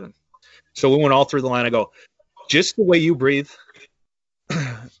belly breathing. So we went all through the line. I go, just the way you breathe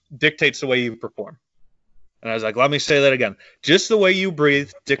dictates the way you perform. And I was like, let me say that again. Just the way you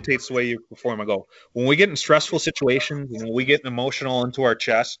breathe dictates the way you perform. I go, when we get in stressful situations, when we get emotional into our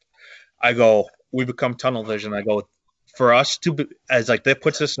chest, I go, we become tunnel vision. I go, for us to be, as like that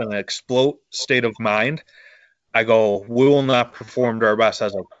puts us in an explode state of mind, I go, we will not perform to our best. I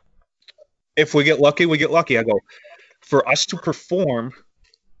was like, if we get lucky, we get lucky. I go, for us to perform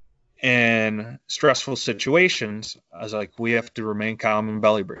in stressful situations, I was like, we have to remain calm and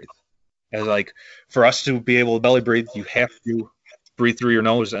belly breathe. As like, for us to be able to belly breathe, you have to breathe through your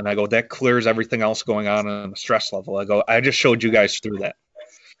nose. And I go, that clears everything else going on the stress level. I go, I just showed you guys through that.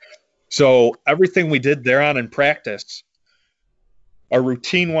 So everything we did there on in practice, our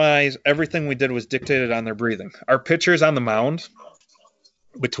routine-wise, everything we did was dictated on their breathing. Our pitchers on the mound,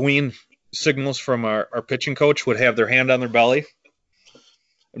 between signals from our pitching coach, would have their hand on their belly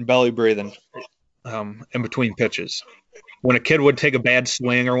and belly breathing in between pitches. When a kid would take a bad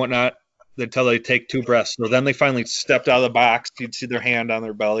swing or whatnot, they'd tell they take 2 breaths. So then they finally stepped out of the box. You'd see their hand on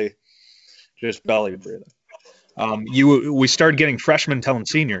their belly, just belly breathing. We started getting freshmen telling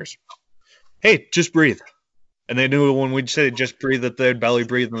seniors, hey, just breathe. And they knew when we'd say just breathe that they'd belly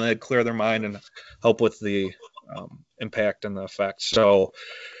breathe and they'd clear their mind and help with the impact and the effects. So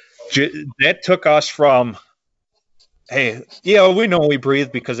that took us from, hey, yeah, we know we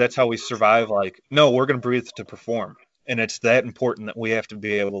breathe because that's how we survive. Like, no, we're going to breathe to perform. And it's that important that we have to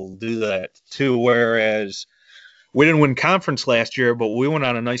be able to do that too. Whereas we didn't win conference last year, but we went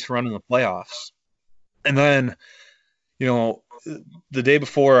on a nice run in the playoffs. And then, the day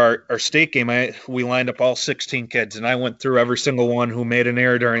before our state game, we lined up all 16 kids, and I went through every single one who made an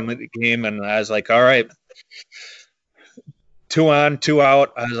error during the game, and I was like, all right, 2 on, 2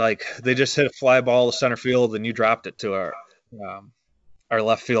 out. I was like, they just hit a fly ball to center field, and you dropped it to our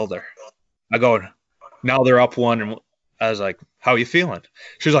left fielder. I go, now they're up 1, and I was like, how are you feeling?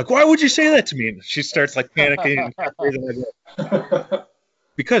 She was like, why would you say that to me? And she starts like panicking and breathing.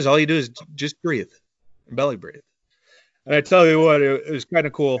 Because all you do is just breathe, belly breathe. And I tell you what, it was kind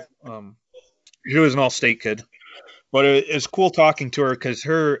of cool. She was an all-state kid, but it was cool talking to her because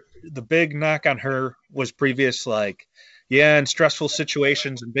the big knock on her was previous, like, yeah, in stressful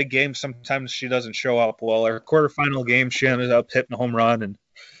situations and big games, sometimes she doesn't show up. Well, our quarterfinal game, she ended up hitting a home run, and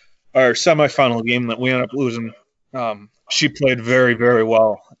our semifinal game that we ended up losing, she played very, very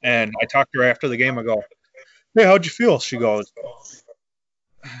well. And I talked to her after the game. I go, hey, how'd you feel? She goes,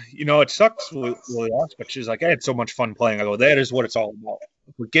 it sucks, we lost, but she's like, I had so much fun playing. I go, that is what it's all about.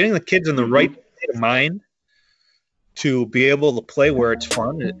 We're getting the kids in the right state of mind to be able to play where it's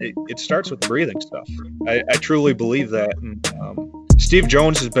fun. It starts with breathing stuff. I truly believe that. And Steve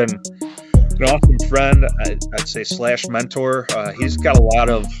Jones has been an awesome friend, I'd say / mentor. He's got a lot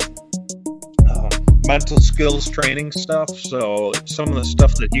of mental skills training stuff. So some of the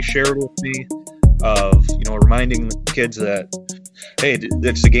stuff that he shared with me of, reminding the kids that, hey,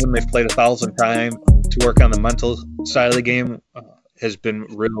 it's a game they've played 1,000 times. To work on the mental side of the game has been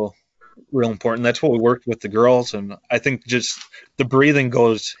real important. That's what we worked with the girls, and I think just the breathing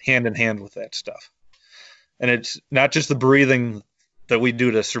goes hand in hand with that stuff. And it's not just the breathing that we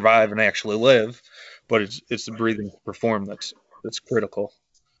do to survive and actually live, but it's the breathing to perform that's critical.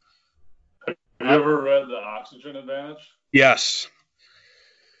 Have you ever read The Oxygen Advantage? Yes.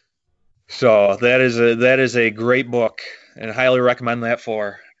 So that is a great book, and I highly recommend that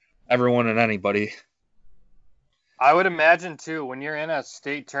for everyone and anybody. I would imagine, too, when you're in a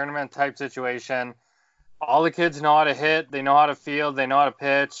state tournament type situation, all the kids know how to hit, they know how to field, they know how to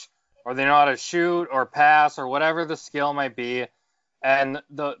pitch, or they know how to shoot or pass or whatever the skill might be. And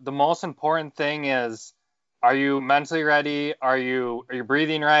the most important thing is, are you mentally ready? Are you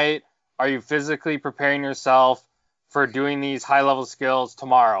breathing right? Are you physically preparing yourself for doing these high-level skills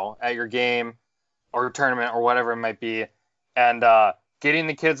tomorrow at your game or tournament or whatever it might be? And getting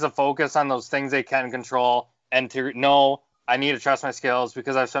the kids to focus on those things they can control and to know I need to trust my skills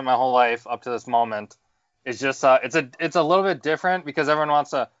because I've spent my whole life up to this moment. It's just it's a little bit different because everyone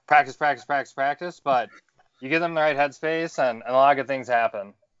wants to practice, but you give them the right headspace and a lot of good things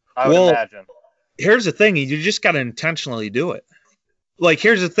happen. I would imagine. Here's the thing. You just got to intentionally do it. Like,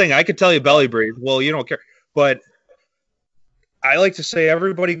 here's the thing. I could tell you belly breathe. Well, you don't care. But I like to say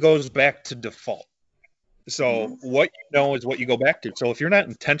everybody goes back to default. So what you know is what you go back to. So if you're not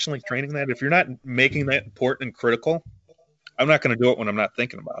intentionally training that, if you're not making that important and critical, I'm not going to do it when I'm not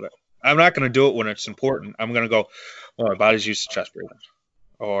thinking about it. I'm not going to do it when it's important. I'm going to go, well, my body's used to chest breathing,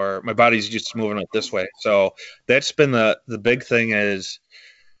 or my body's used to moving it this way. So that's been the big thing, is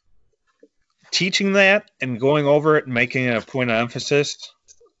teaching that and going over it and making it a point of emphasis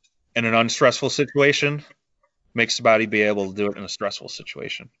in an unstressful situation makes the body be able to do it in a stressful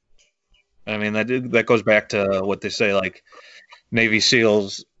situation. I mean, that goes back to what they say, like Navy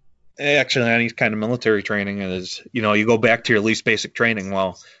SEALs, actually any kind of military training is, you go back to your least basic training.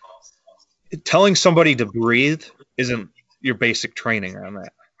 Well, telling somebody to breathe isn't your basic training on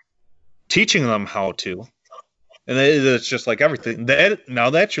that. Teaching them how to, and it's just like everything.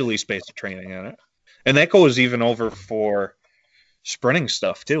 That's your least basic training on it. And that goes even over for sprinting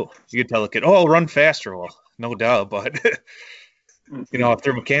stuff too. You could tell a kid, oh, I'll run faster. Well, no doubt, but if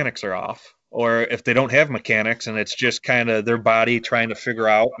their mechanics are off, or if they don't have mechanics and it's just kind of their body trying to figure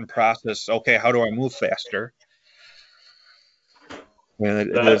out and process, okay, how do I move faster?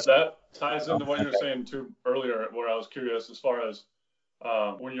 That ties into what you were saying too earlier, where I was curious as far as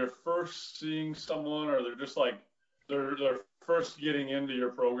when you're first seeing someone, or they're just like they're first getting into your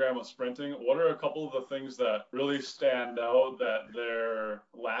program of sprinting, what are a couple of the things that really stand out that they're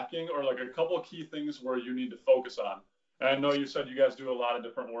lacking, or like a couple of key things where you need to focus on? And I know you said you guys do a lot of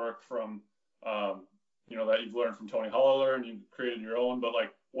different work from that you've learned from Tony Holler and you've created your own, but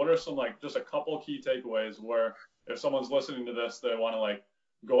like what are some, like, just a couple key takeaways where if someone's listening to this, they want to like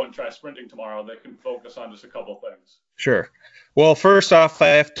go and try sprinting tomorrow, they can focus on just a couple things? Sure. Well, first off, I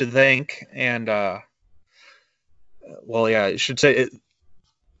have to thank and I should say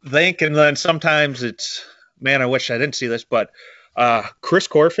thank, and then sometimes it's, man, I wish I didn't see this, but Chris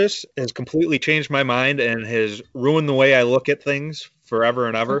Korfis has completely changed my mind and has ruined the way I look at things forever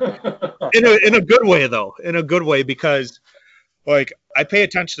and ever. in a good way, though. In a good way, because like I pay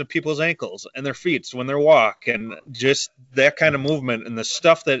attention to people's ankles and their feet when they walk, and just that kind of movement and the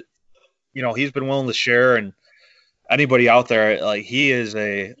stuff that he's been willing to share. And anybody out there, like, he is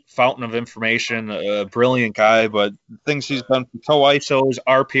a fountain of information, a brilliant guy. But things he's done for toe isos,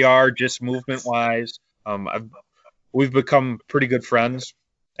 RPR, just movement wise, we've become pretty good friends,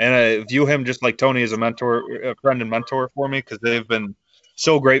 and I view him just like Tony as a friend and mentor for me, because they've been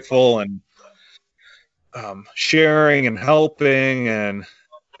so grateful and sharing and helping, and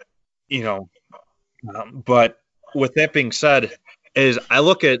but with that being said, is I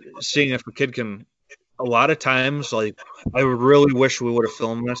look at seeing if a kid can, a lot of times, like, I really wish we would have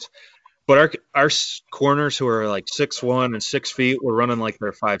filmed this, but our corners who are like 6'1" and 6 feet were running like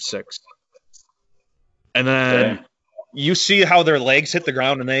they're 5'6", and then you see how their legs hit the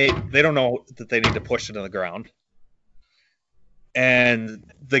ground, and they don't know that they need to push it to the ground.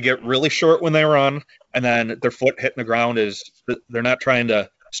 And they get really short when they run, and then their foot hitting the ground they're not trying to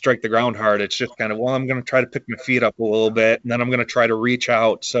strike the ground hard. It's just kind of, well, I'm going to try to pick my feet up a little bit, and then I'm going to try to reach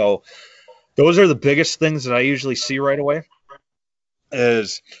out. So those are the biggest things that I usually see right away,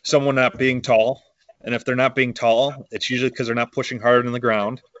 is someone not being tall. And if they're not being tall, it's usually because they're not pushing hard in the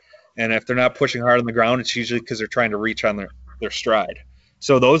ground. And if they're not pushing hard on the ground, it's usually because they're trying to reach on their stride.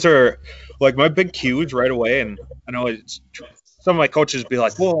 So those are like my big cues right away. And I know some of my coaches be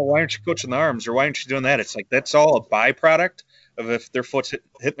like, well, why aren't you coaching the arms, or why aren't you doing that? It's like, that's all a byproduct of if their foot's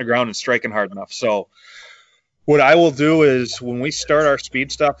hitting the ground and striking hard enough. So what I will do is when we start our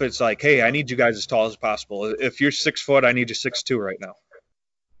speed stuff, it's like, hey, I need you guys as tall as possible. If you're 6 foot, I need you 6'2" right now.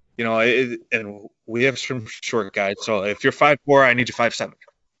 And we have some short guys. So if you're 5'4", I need you 5'7".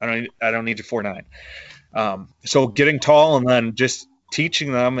 I don't need you 4'9". So getting tall, and then just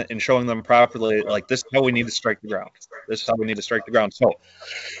teaching them and showing them properly, like, this is how we need to strike the ground. This is how we need to strike the ground. So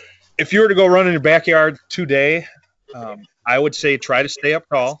if you were to go run in your backyard today, I would say try to stay up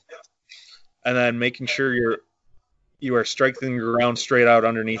tall, and then making sure you are striking the ground straight out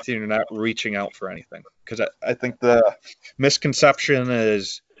underneath you, and you're not reaching out for anything. Because I think the misconception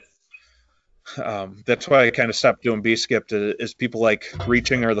is, that's why I kind of stopped doing B-skip, is people like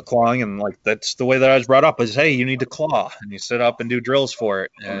reaching or the clawing, and like, that's the way that I was brought up, is, hey, you need to claw, and you sit up and do drills for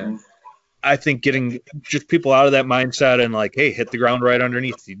it. And I think getting just people out of that mindset and like, hey, hit the ground right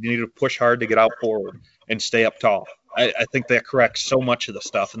underneath you. You need to push hard to get out forward and stay up tall. I think that corrects so much of the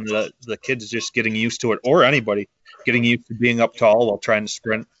stuff, and the kids just getting used to it, or anybody getting used to being up tall while trying to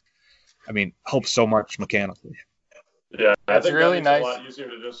sprint, I mean, helps so much mechanically. Yeah, that's really nice. It's a lot easier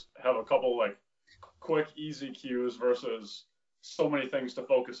to just have a couple like quick, easy cues versus so many things to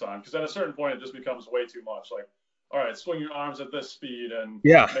focus on. Because at a certain point, it just becomes way too much. Like, all right, swing your arms at this speed, and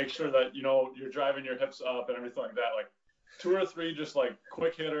make sure that you're driving your hips up and everything like that. Like, 2 or 3 just like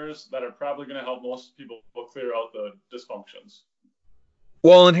quick hitters that are probably going to help most people clear out the dysfunctions.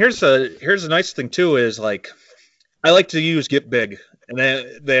 Well, and here's a nice thing too is like I like to use get big, and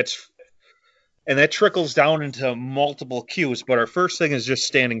that trickles down into multiple cues. But our first thing is just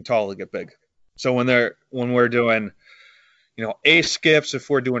standing tall to get big. So when we're doing, A skips, if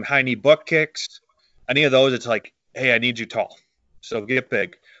we're doing high knee butt kicks, any of those, it's like, hey, I need you tall. So get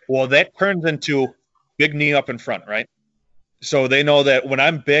big. Well, that turns into big knee up in front, right? So they know that when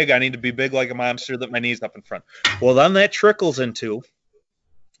I'm big, I need to be big like a monster, that my knee's up in front. Well, then that trickles into,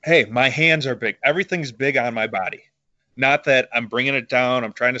 hey, my hands are big. Everything's big on my body. Not that I'm bringing it down,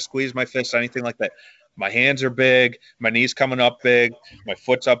 I'm trying to squeeze my fist, anything like that. My hands are big, my knee's coming up big, my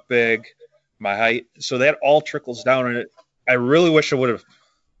foot's up big, my height. So that all trickles down. And I really wish I would have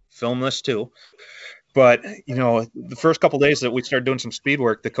filmed this too. But, the first couple of days that we started doing some speed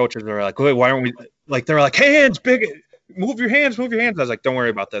work, the coaches were like, wait, why aren't we, like, they're like, hands, big, move your hands. I was like, don't worry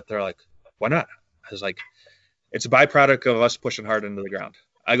about that. They're like, why not? I was like, it's a byproduct of us pushing hard into the ground.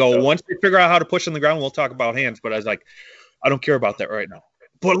 I go, once we figure out how to push in the ground, we'll talk about hands. But I was like, I don't care about that right now.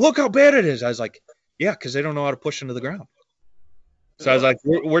 But look how bad it is. I was like, yeah, because they don't know how to push into the ground. So I was like,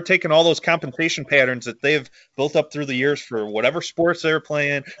 we're taking all those compensation patterns that they've built up through the years for whatever sports they're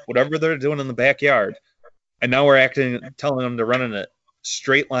playing, whatever they're doing in the backyard, and now we're telling them to run in a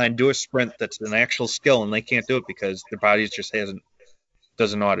straight line, do a sprint that's an actual skill, and they can't do it because their body just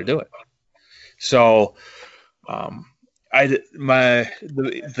doesn't know how to do it. So,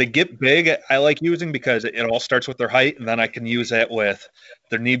 the get big I like using because it all starts with their height, and then I can use that with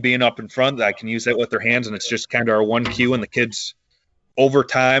their knee being up in front. I can use that with their hands, and it's just kind of our one cue, and the kids over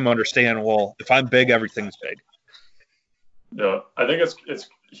time understand, well, if I'm big, everything's big. Yeah, I think it's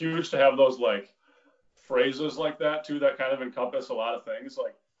huge to have those like phrases like that too that kind of encompass a lot of things.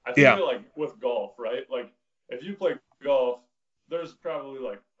 Like I think like with golf, right? Like if you play golf, there's probably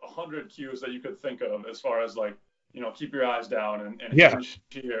like 100 cues that you could think of as far as like, keep your eyes down and hinge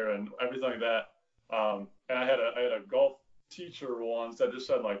here and everything like that. And I had a golf teacher once that just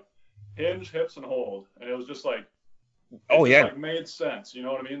said like hinge, hips, and hold, and it was just like, like made sense. You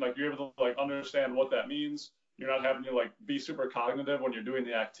know what I mean? Like you're able to like understand what that means. You're not having to like be super cognitive when you're doing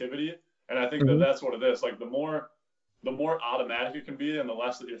the activity. And I think that's what it is. Like the more automatic it can be and the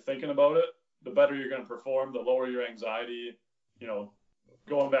less that you're thinking about it, the better you're going to perform, the lower your anxiety,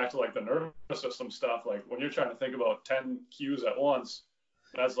 going back to like the nervous system stuff, like when you're trying to think about 10 cues at once,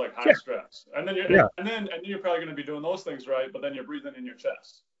 that's like high stress. And then you're probably going to be doing those things right, but then you're breathing in your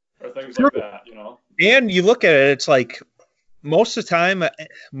chest or things like that, And you look at it, it's like most of the time,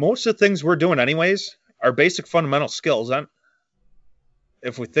 most of the things we're doing anyways are basic fundamental skills,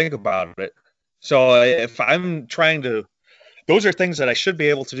 if we think about it. So if I'm trying to, those are things that I should be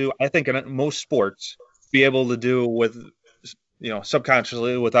able to do, I think, in most sports, be able to do with,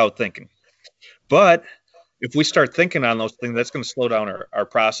 subconsciously without thinking. But if we start thinking on those things, that's going to slow down our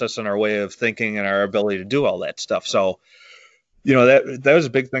process and our way of thinking and our ability to do all that stuff. So, that was a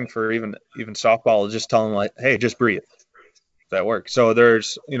big thing for even softball, just telling them like, hey, just breathe. That works. So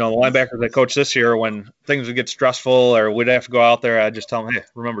there's, the linebackers I coach this year, when things would get stressful or we'd have to go out there, I'd just tell them, hey,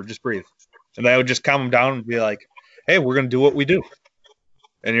 remember, just breathe. And I would just calm them down and be like, hey, we're going to do what we do.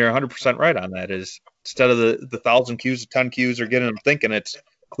 And you're 100% right on that. Is instead of the 1,000 cues, 10 cues, or getting them thinking, it's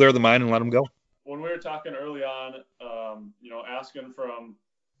clear the mind and let them go. When we were talking early on, asking from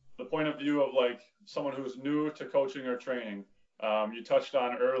the point of view of like someone who's new to coaching or training, you touched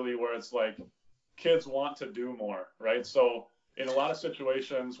on early where it's like kids want to do more, right? So in a lot of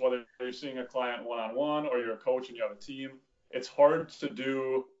situations, whether you're seeing a client one-on-one or you're a coach and you have a team, it's hard to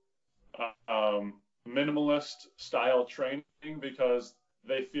do minimalist style training because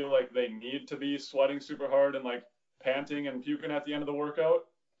they feel like they need to be sweating super hard and like panting and puking at the end of the workout.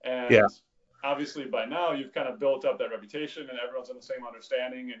 And obviously by now you've kind of built up that reputation and everyone's in the same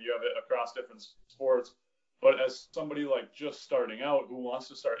understanding and you have it across different sports. But as somebody like just starting out who wants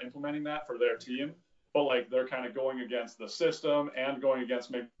to start implementing that for their team, but like they're kind of going against the system and going against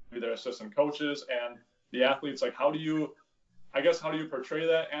maybe their assistant coaches and the athletes, like how do you portray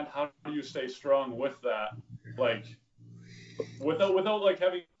that and how do you stay strong with that, like without like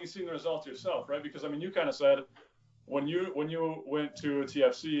having seen the results yourself, right? Because I mean, you kind of said when you went to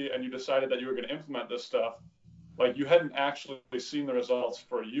TFC and you decided that you were going to implement this stuff, like you hadn't actually seen the results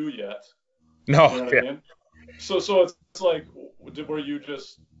for you yet. No. You know what I mean? So it's like, were you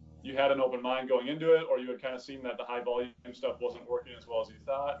had an open mind going into it, or you had kind of seen that the high volume stuff wasn't working as well as you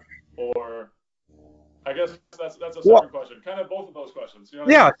thought, or I guess that's a separate question. Kind of both of those questions. You know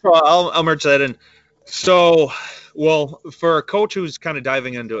what I mean? So I'll merge that in. So, well, for a coach who's kind of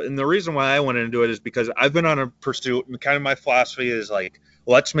diving into it, and the reason why I went into it is because I've been on a pursuit, and kind of my philosophy is like,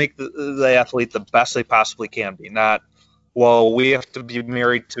 let's make the athlete the best they possibly can be. Not, well, we have to be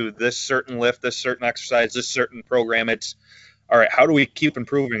married to this certain lift, this certain exercise, this certain program. It's, all right, how do we keep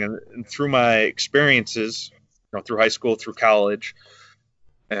improving? And through my experiences, through high school, through college,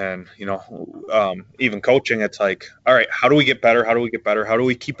 and even coaching, it's like, all right, how do we get better? How do we get better? How do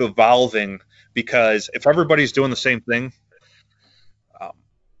we keep evolving? Because if everybody's doing the same thing,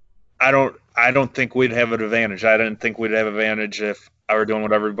 I don't think we'd have an advantage. I didn't think we'd have an advantage if I were doing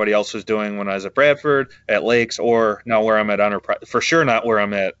what everybody else was doing when I was at Bradford, at Lakes, or now where I'm at Enterprise. For sure, not where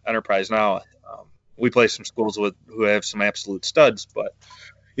I'm at Enterprise now. We play some schools who have some absolute studs, but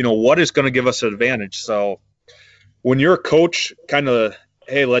what is going to give us an advantage? So when you're a coach, kind of,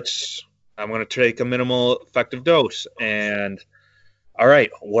 hey, I'm going to take a minimal effective dose, and all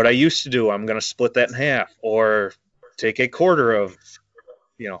right, what I used to do, I'm going to split that in half, or take a quarter of,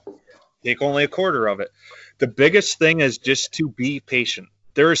 take only a quarter of it. The biggest thing is just to be patient.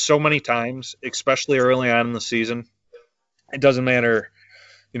 There are so many times, especially early on in the season, it doesn't matter,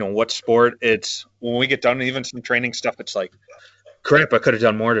 what sport. It's when we get done, even some training stuff, it's like, crap, I could have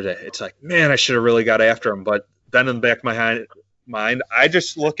done more today. It's like, man, I should have really got after him. But then in the back of my mind, I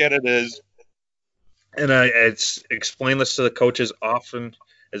just look at it as, and I explain this to the coaches often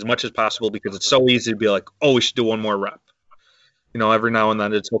as much as possible, because it's so easy to be like, oh, we should do one more rep. Every now and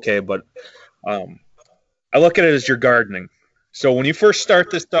then it's okay. But I look at it as you're gardening. So when you first start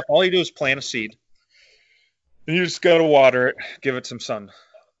this stuff, all you do is plant a seed. And you just got to water it, give it some sun.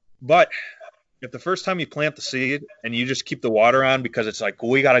 But if the first time you plant the seed and you just keep the water on because it's like,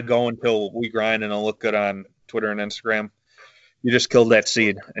 we got to go until we grind and it'll look good on Twitter and Instagram, you just killed that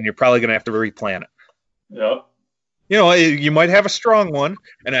seed, and you're probably going to have to replant it. Yeah. You might have a strong one,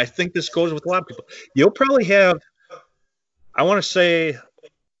 and I think this goes with a lot of people. You'll probably have, I want to say,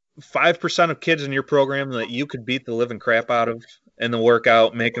 5% of kids in your program that you could beat the living crap out of in the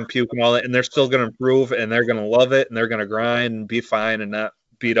workout, make them puke and all that, and they're still going to improve, and they're going to love it, and they're going to grind and be fine and not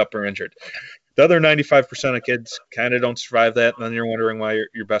beat up or injured. The other 95% of kids kind of don't survive that, and then you're wondering why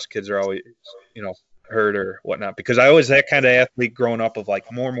your best kids are always, hurt or whatnot. Because I was that kind of athlete growing up of like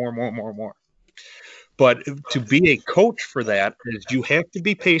more. But to be a coach for that is you have to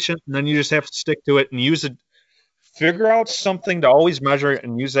be patient, and then you just have to stick to it and use it. Figure out something to always measure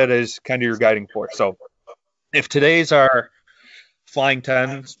and use that as kind of your guiding force. So if today's our flying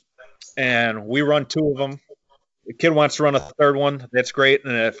 10s and we run 2 of them, the kid wants to run a third one, that's great.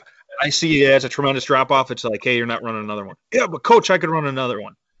 And if I see it as a tremendous drop off, it's like, hey, you're not running another one. Yeah, but coach, I could run another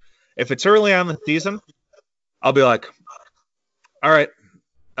one. If it's early on in the season, I'll be like, all right.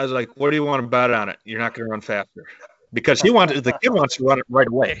 I was like, what do you want to bet on it? You're not going to run faster. Because the kid wants to run it right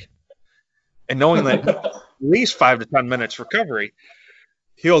away. And knowing that at least 5 to 10 minutes recovery,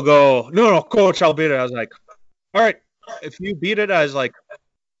 he'll go, no, coach, I'll beat it. I was like, all right, if you beat it, I was like,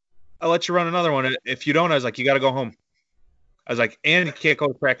 I'll let you run another one. If you don't, I was like, you got to go home. I was like, and you can't go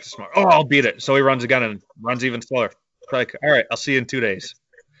to practice tomorrow. Oh, I'll beat it. So he runs again and runs even slower. It's like, all right, I'll see you in 2 days.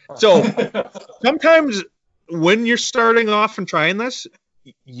 So sometimes when you're starting off and trying this,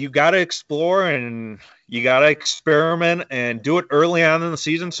 you got to explore and you got to experiment and do it early on in the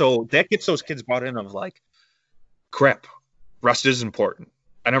season. So that gets those kids bought in of like, crap, rest is important.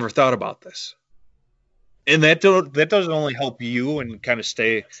 I never thought about this. And that doesn't only help you and kind of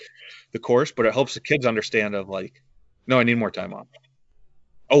stay the course, but it helps the kids understand of like, no, I need more time off.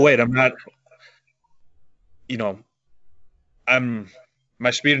 Oh, wait, I'm not,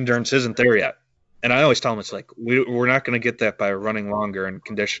 my speed endurance isn't there yet. And I always tell them, it's like, we're not going to get that by running longer and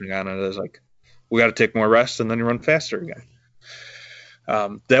conditioning on it. It's like, we got to take more rest and then you run faster again.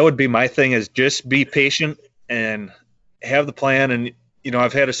 That would be my thing, is just be patient and have the plan. And,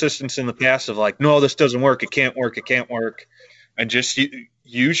 I've had assistants in the past of like, no, this doesn't work. It can't work. And just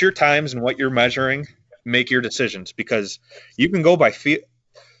use your times and what you're measuring, make your decisions, because you can go by feel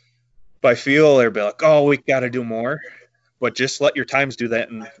or be like, oh, we got to do more, but just let your times do that.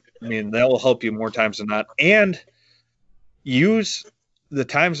 And that will help you more times than not. And use the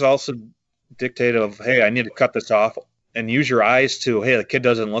times also dictate of, hey, I need to cut this off, and use your eyes to, hey, the kid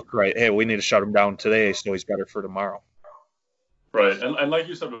doesn't look right. Hey, we need to shut him down today so he's better for tomorrow. Right. And like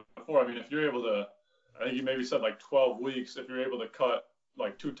you said before, if you're able to, I think you maybe said like 12 weeks, if you're able to cut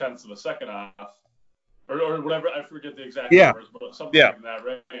like 0.2 of a second off or whatever, I forget the exact numbers, but something in that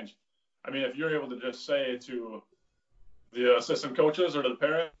range. If you're able to just say to the assistant coaches or to the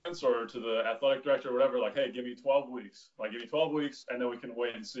parents or to the athletic director or whatever, like, hey, give me 12 weeks. Like, give me 12 weeks, and then we can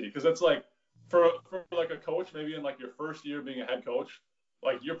wait and see. Because it's like, for like a coach, maybe in like your first year being a head coach,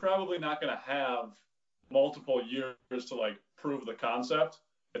 like you're probably not going to have multiple years to like prove the concept.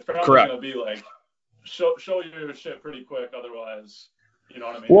 It's probably Correct. going to be like show your shit pretty quick. Otherwise, you know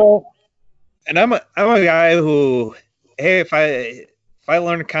what I mean? Well, and I'm a guy who, hey, if I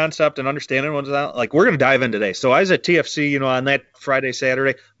learn a concept and understand it, like we're gonna dive in today. So I was at TFC, on that Friday,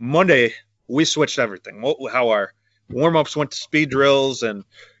 Saturday, Monday, we switched everything. How our warm-ups went to speed drills, and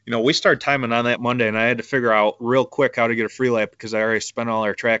we started timing on that Monday, and I had to figure out real quick how to get a free lap because I already spent all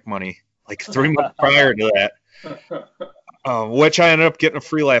our track money like 3 months prior to that, which I ended up getting a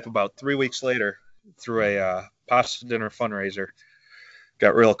free lap about 3 weeks later through a pasta dinner fundraiser.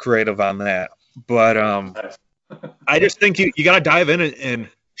 Got real creative on that, but I just think you got to dive in and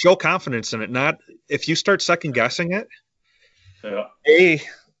show confidence in it. Not if you start second guessing it. Yeah. A,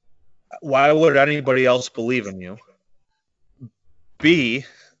 why would anybody else believe in you? B,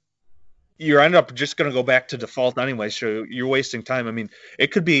 you end up just going to go back to default anyway, so you're wasting time. I mean,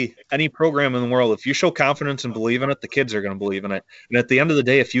 it could be any program in the world. If you show confidence and believe in it, the kids are going to believe in it. And at the end of the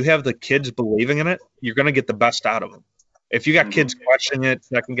day, if you have the kids believing in it, you're going to get the best out of them. If you got kids questioning it,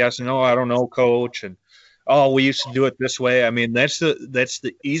 second guessing, oh, I don't know, coach, and oh, we used to do it this way. I mean, that's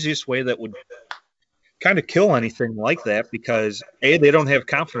the easiest way that would kind of kill anything like that because A, they don't have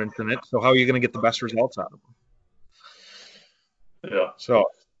confidence in it. So how are you going to get the best results out of them? Yeah. So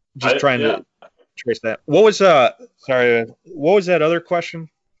just trying to trace that. What was what was that other question?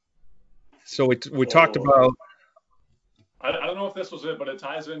 So we talked about. I don't know if this was it, but it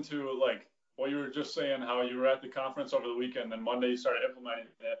ties into like what you were just saying, how you were at the conference over the weekend, and Monday you started implementing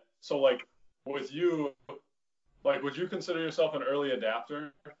it. So like with you, like would you consider yourself an early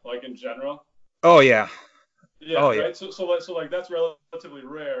adapter, like in general? Oh yeah. Yeah. Oh, right. yeah. So like that's relatively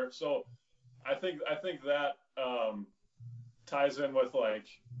rare. So I think that ties in with like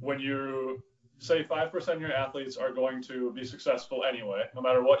when you say 5% of your athletes are going to be successful anyway, no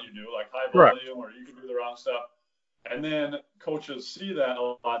matter what you do, like high volume or you can do the wrong stuff. And then coaches see that a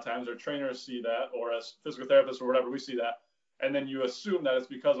lot of times, or trainers see that, or as physical therapists or whatever, we see that. And then you assume that it's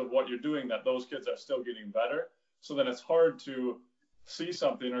because of what you're doing that those kids are still getting better. So then it's hard to see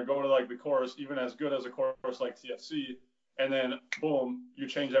something or go to like the course, even as good as a course like TFC, and then boom, you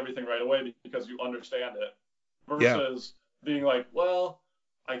change everything right away because you understand it. Versus being like, well,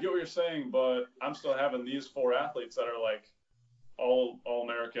 I get what you're saying, but I'm still having these 4 athletes that are like all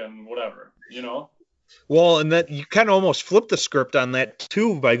American, whatever, Well, and that you kind of almost flip the script on that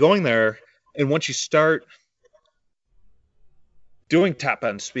too by going there. And once you start doing top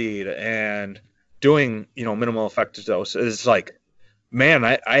end speed and doing, minimal effective dose, it's like, man,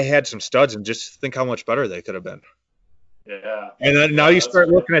 I had some studs and just think how much better they could have been. Yeah. And then now you start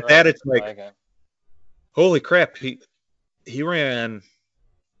looking at that, it's like, holy crap, he ran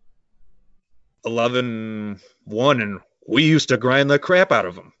 11-1 and we used to grind the crap out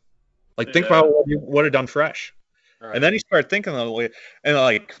of him. Like, think about what you would have done fresh. Right. And then you start thinking the way, and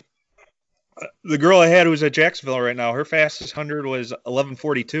like, the girl I had who's at Jacksonville right now, her fastest 100 was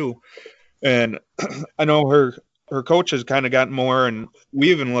 11:42. And I know her coach has kind of gotten more, and we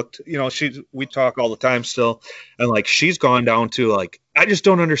even looked, we talk all the time still. And like, she's gone down to like, I just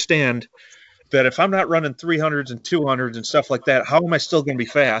don't understand that if I'm not running 300s and 200s and stuff like that, how am I still going to be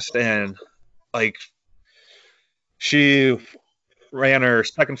fast? And like, she ran her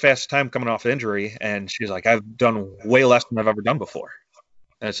second fastest time coming off injury, and she's like, I've done way less than I've ever done before.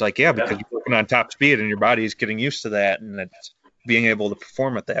 And it's like, because you're working on top speed and your body's getting used to that, and it's being able to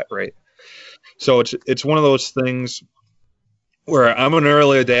perform at that rate. So it's one of those things where I'm an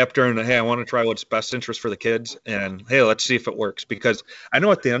early adapter, and hey, I want to try what's best interest for the kids, and hey, let's see if it works. Because I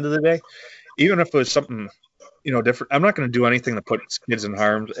know at the end of the day, even if it was something different, I'm not going to do anything that puts kids in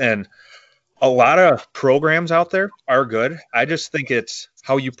harm. And a lot of programs out there are good. I just think it's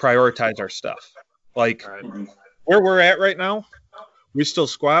how you prioritize our stuff. Like where we're at right now, we still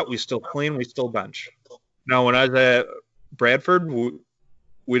squat, we still clean, we still bench. Now, when I was at Bradford,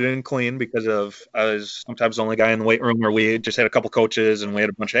 we didn't clean because I was sometimes the only guy in the weight room, where we just had a couple coaches and we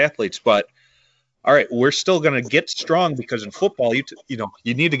had a bunch of athletes. But all right, we're still going to get strong because in football, you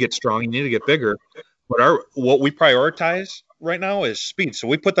need to get strong, you need to get bigger. But what we prioritize right now is speed. So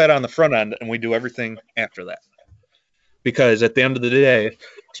we put that on the front end and we do everything after that. Because at the end of the day,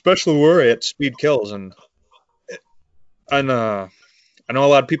 especially where we're at, speed kills. And I know a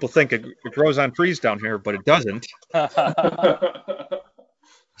lot of people think it grows on trees down here, but it doesn't.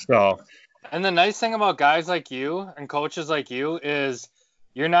 So. And the nice thing about guys like you and coaches like you is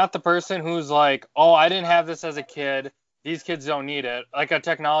you're not the person who's like, oh, I didn't have this as a kid. These kids don't need it. Like a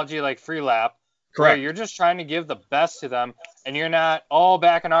technology like Freelap. Correct. You're just trying to give the best to them, and you're not,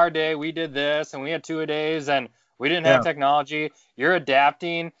 back in our day, we did this, and we had 2-a-days, and we didn't have technology. You're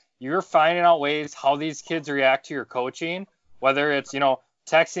adapting. you're finding out ways how these kids react to your coaching, whether it's,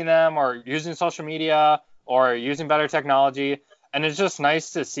 texting them or using social media or using better technology. And it's just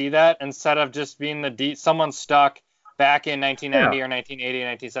nice to see that instead of just being someone stuck back in 1990 or 1980,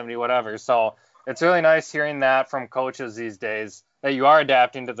 1970, whatever. So it's really nice hearing that from coaches these days, that you are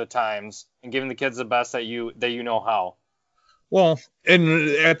adapting to the times and giving the kids the best that you know how. Well, and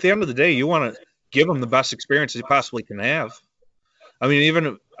at the end of the day, you want to give them the best experience you possibly can have. I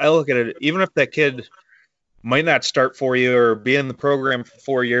mean, I look at it, even if that kid might not start for you or be in the program for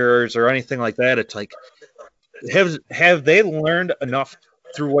 4 years or anything like that, it's like, have they learned enough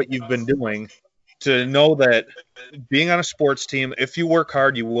through what you've been doing to know that being on a sports team, if you work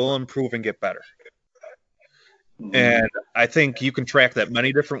hard, you will improve and get better? And I think you can track that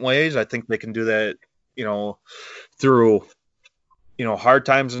many different ways. I think they can do that, through, hard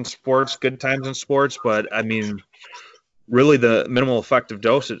times in sports, good times in sports. But I mean, really the minimal effective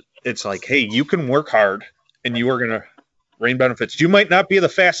dose, it's like, hey, you can work hard and you are going to reap benefits. You might not be the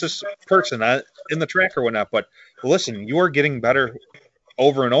fastest person in the track or whatnot, but listen, you are getting better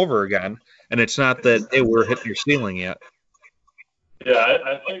over and over again. And it's not that, hey, we're hitting your ceiling yet. Yeah,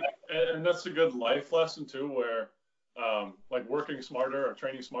 I think, and that's a good life lesson too, where like working smarter or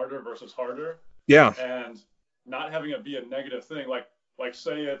training smarter versus harder. Yeah. And not having it be a negative thing. Like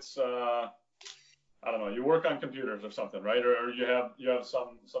say it's I don't know, you work on computers or something, right? Or you have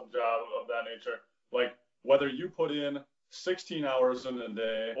some job of that nature. Like whether you put in 16 hours in a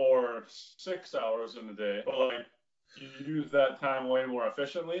day or 6 hours in a day, but like you use that time way more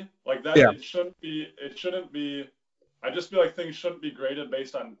efficiently. Like that, yeah. It shouldn't be. I just feel like things shouldn't be graded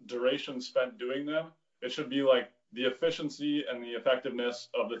based on duration spent doing them. It should be like the efficiency and the effectiveness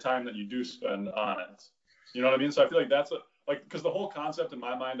of the time that you do spend on it. You know what I mean? So I feel like that's because the whole concept in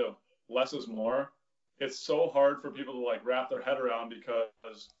my mind of less is more, it's so hard for people to like wrap their head around,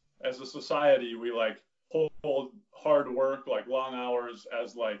 because as a society, we like hold hard work, like long hours,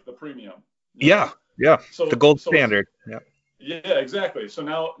 as like the premium. Yeah. Know? Yeah. So the gold standard. Yeah. Yeah, exactly. So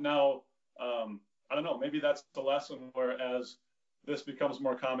now, I don't know, maybe that's the lesson, whereas this becomes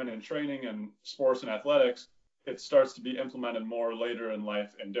more common in training and sports and athletics, it starts to be implemented more later in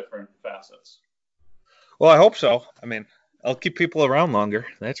life in different facets. Well, I hope so. I mean, I'll keep people around longer,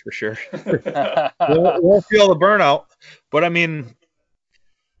 that's for sure. We'll feel the burnout. But I mean,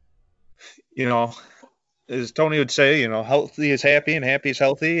 as Tony would say, healthy is happy and happy is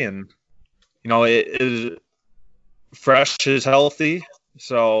healthy, and it is fresh is healthy.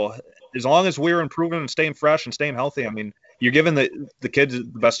 So as long as we're improving and staying fresh and staying healthy, I mean, you're giving the kids the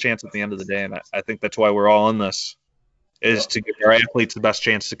best chance at the end of the day. And I think that's why we're all in this, is to give our athletes the best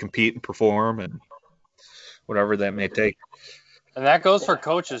chance to compete and perform and whatever that may take. And that goes for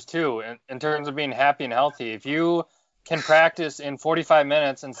coaches too, in terms of being happy and healthy. If you can practice in 45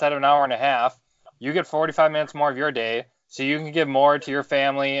 minutes instead of an hour and a half, you get 45 minutes more of your day, so you can give more to your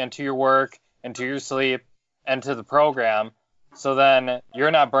family and to your work and to your sleep and to the program. So then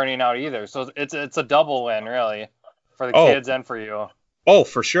you're not burning out either. So it's a double win, really, for the kids and for you. Oh,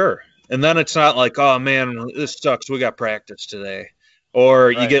 for sure. And then it's not like, oh, man, this sucks, we got practice today. Or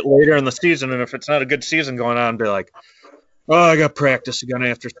right. You get later in the season, and if it's not a good season going on, be like, oh, I got practice again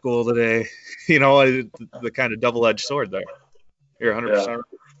after school today. The kind of double-edged sword there. You're 100% right.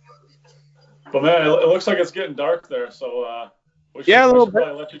 But, man, it looks like it's getting dark there, so we should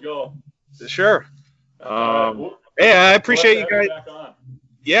probably let you go. Sure. Hey, I appreciate you guys.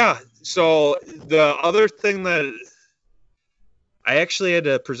 Yeah. So the other thing that I actually had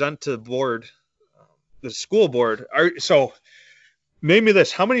to present to the board, the school board. So name me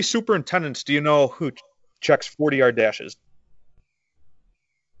this. How many superintendents do you know who checks 40-yard dashes?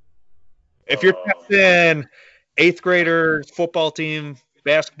 If you're testing 8th graders, football team,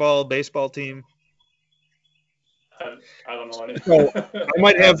 basketball, baseball team. I don't know any. So I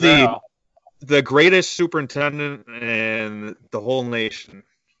might have the greatest superintendent in the whole nation.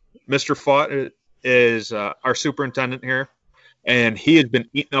 Mr. Fott is our superintendent here, and he has been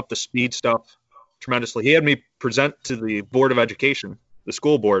eating up the speed stuff tremendously. He had me present to the Board of Education, the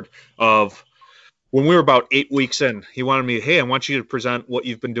school board, of when we were about 8 weeks in. He wanted me, hey, I want you to present what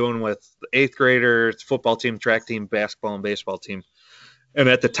you've been doing with the 8th graders, football team, track team, basketball, and baseball team. And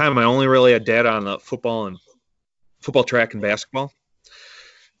at the time, I only really had data on the football, track, and basketball.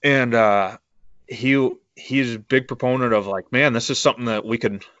 And he's a big proponent of like, man, this is something that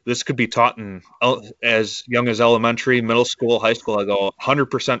this could be taught in as young as elementary, middle school, high school. I go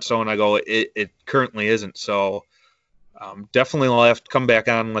 100% so, and I go, it currently isn't. So definitely I'll have to come back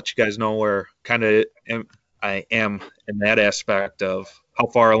on and let you guys know where kind of I am in that aspect of how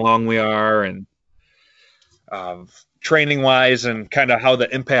far along we are, and training wise and kind of how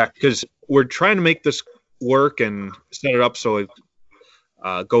the impact, because we're trying to make this work and set it up so it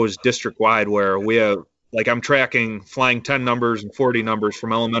goes district wide, where we have, like, I'm tracking flying 10 numbers and 40 numbers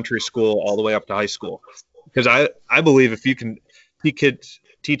from elementary school all the way up to high school. Because I believe if you can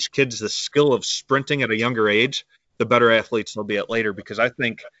teach kids the skill of sprinting at a younger age, the better athletes they'll be at later. Because I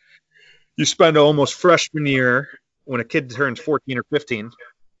think you spend almost freshman year, when a kid turns 14 or 15,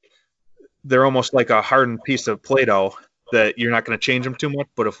 they're almost like a hardened piece of Play-Doh that you're not going to change them too much.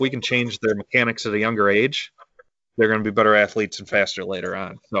 But if we can change their mechanics at a younger age, they're going to be better athletes and faster later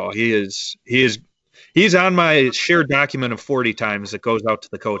on. So he's on my shared document of 40 times that goes out to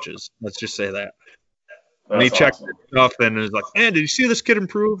the coaches. Let's just say that. And he checks stuff and is like, "Man, did you see this kid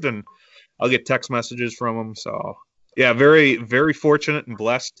improved?" And I'll get text messages from him. So yeah, very, very fortunate and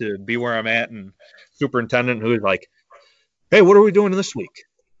blessed to be where I'm at, and superintendent who is like, "Hey, what are we doing this week?"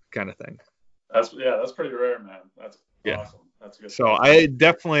 kind of thing. That's pretty rare, man. That's awesome. That's good. So I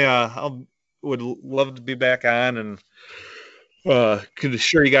definitely would love to be back on, and could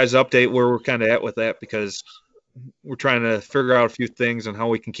assure you guys update where we're kind of at with that, because we're trying to figure out a few things and how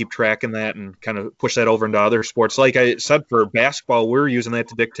we can keep tracking that and kind of push that over into other sports. Like I said, for basketball, we're using that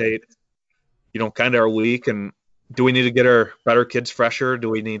to dictate, kind of our week. And do we need to get our better kids fresher? Do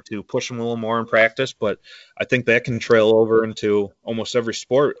we need to push them a little more in practice? But I think that can trail over into almost every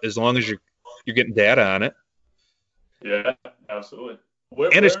sport as long as you're getting data on it. Yeah, absolutely.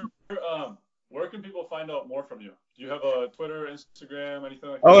 Where can people find out more from you? Do you have a Twitter, Instagram, anything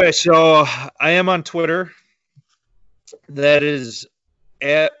like that? Okay, so I am on Twitter. That is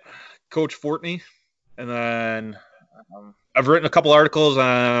at Coach Fortney. And then I've written a couple articles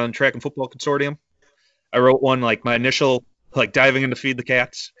on Track and Football Consortium. I wrote one, like my initial, like diving into Feed the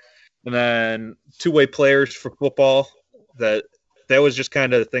Cats. And then two-way players for football. That was just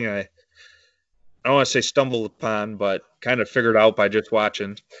kind of the thing I don't want to say stumbled upon, but kind of figured out by just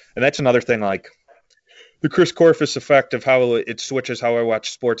watching. And that's another thing, like the Chris Korfis effect of how it switches how I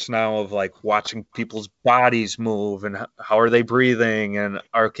watch sports now, of like watching people's bodies move and how are they breathing, and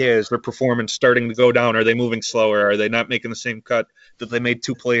is their performance starting to go down? Are they moving slower? Are they not making the same cut that they made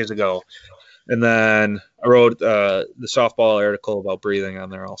 2 plays ago? And then I wrote the softball article about breathing on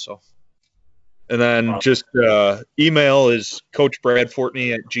there also. And then just email is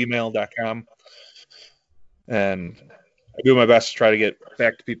coachbradfortney@gmail.com. And I do my best to try to get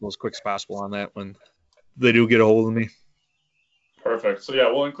back to people as quick as possible on that when they do get a hold of me. Perfect. So, yeah,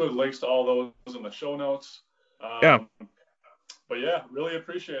 we'll include links to all those in the show notes. But, yeah, really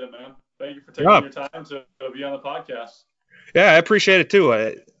appreciate it, man. Thank you for taking your time to be on the podcast. Yeah, I appreciate it, too.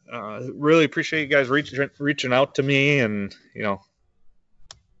 I really appreciate you guys reaching out to me and,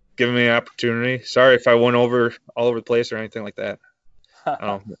 giving me an opportunity. Sorry if I went over all over the place or anything like that.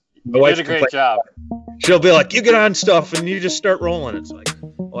 You did a great job. She'll be like, "You get on stuff and you just start rolling." It's like,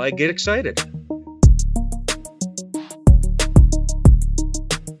 well, I get excited.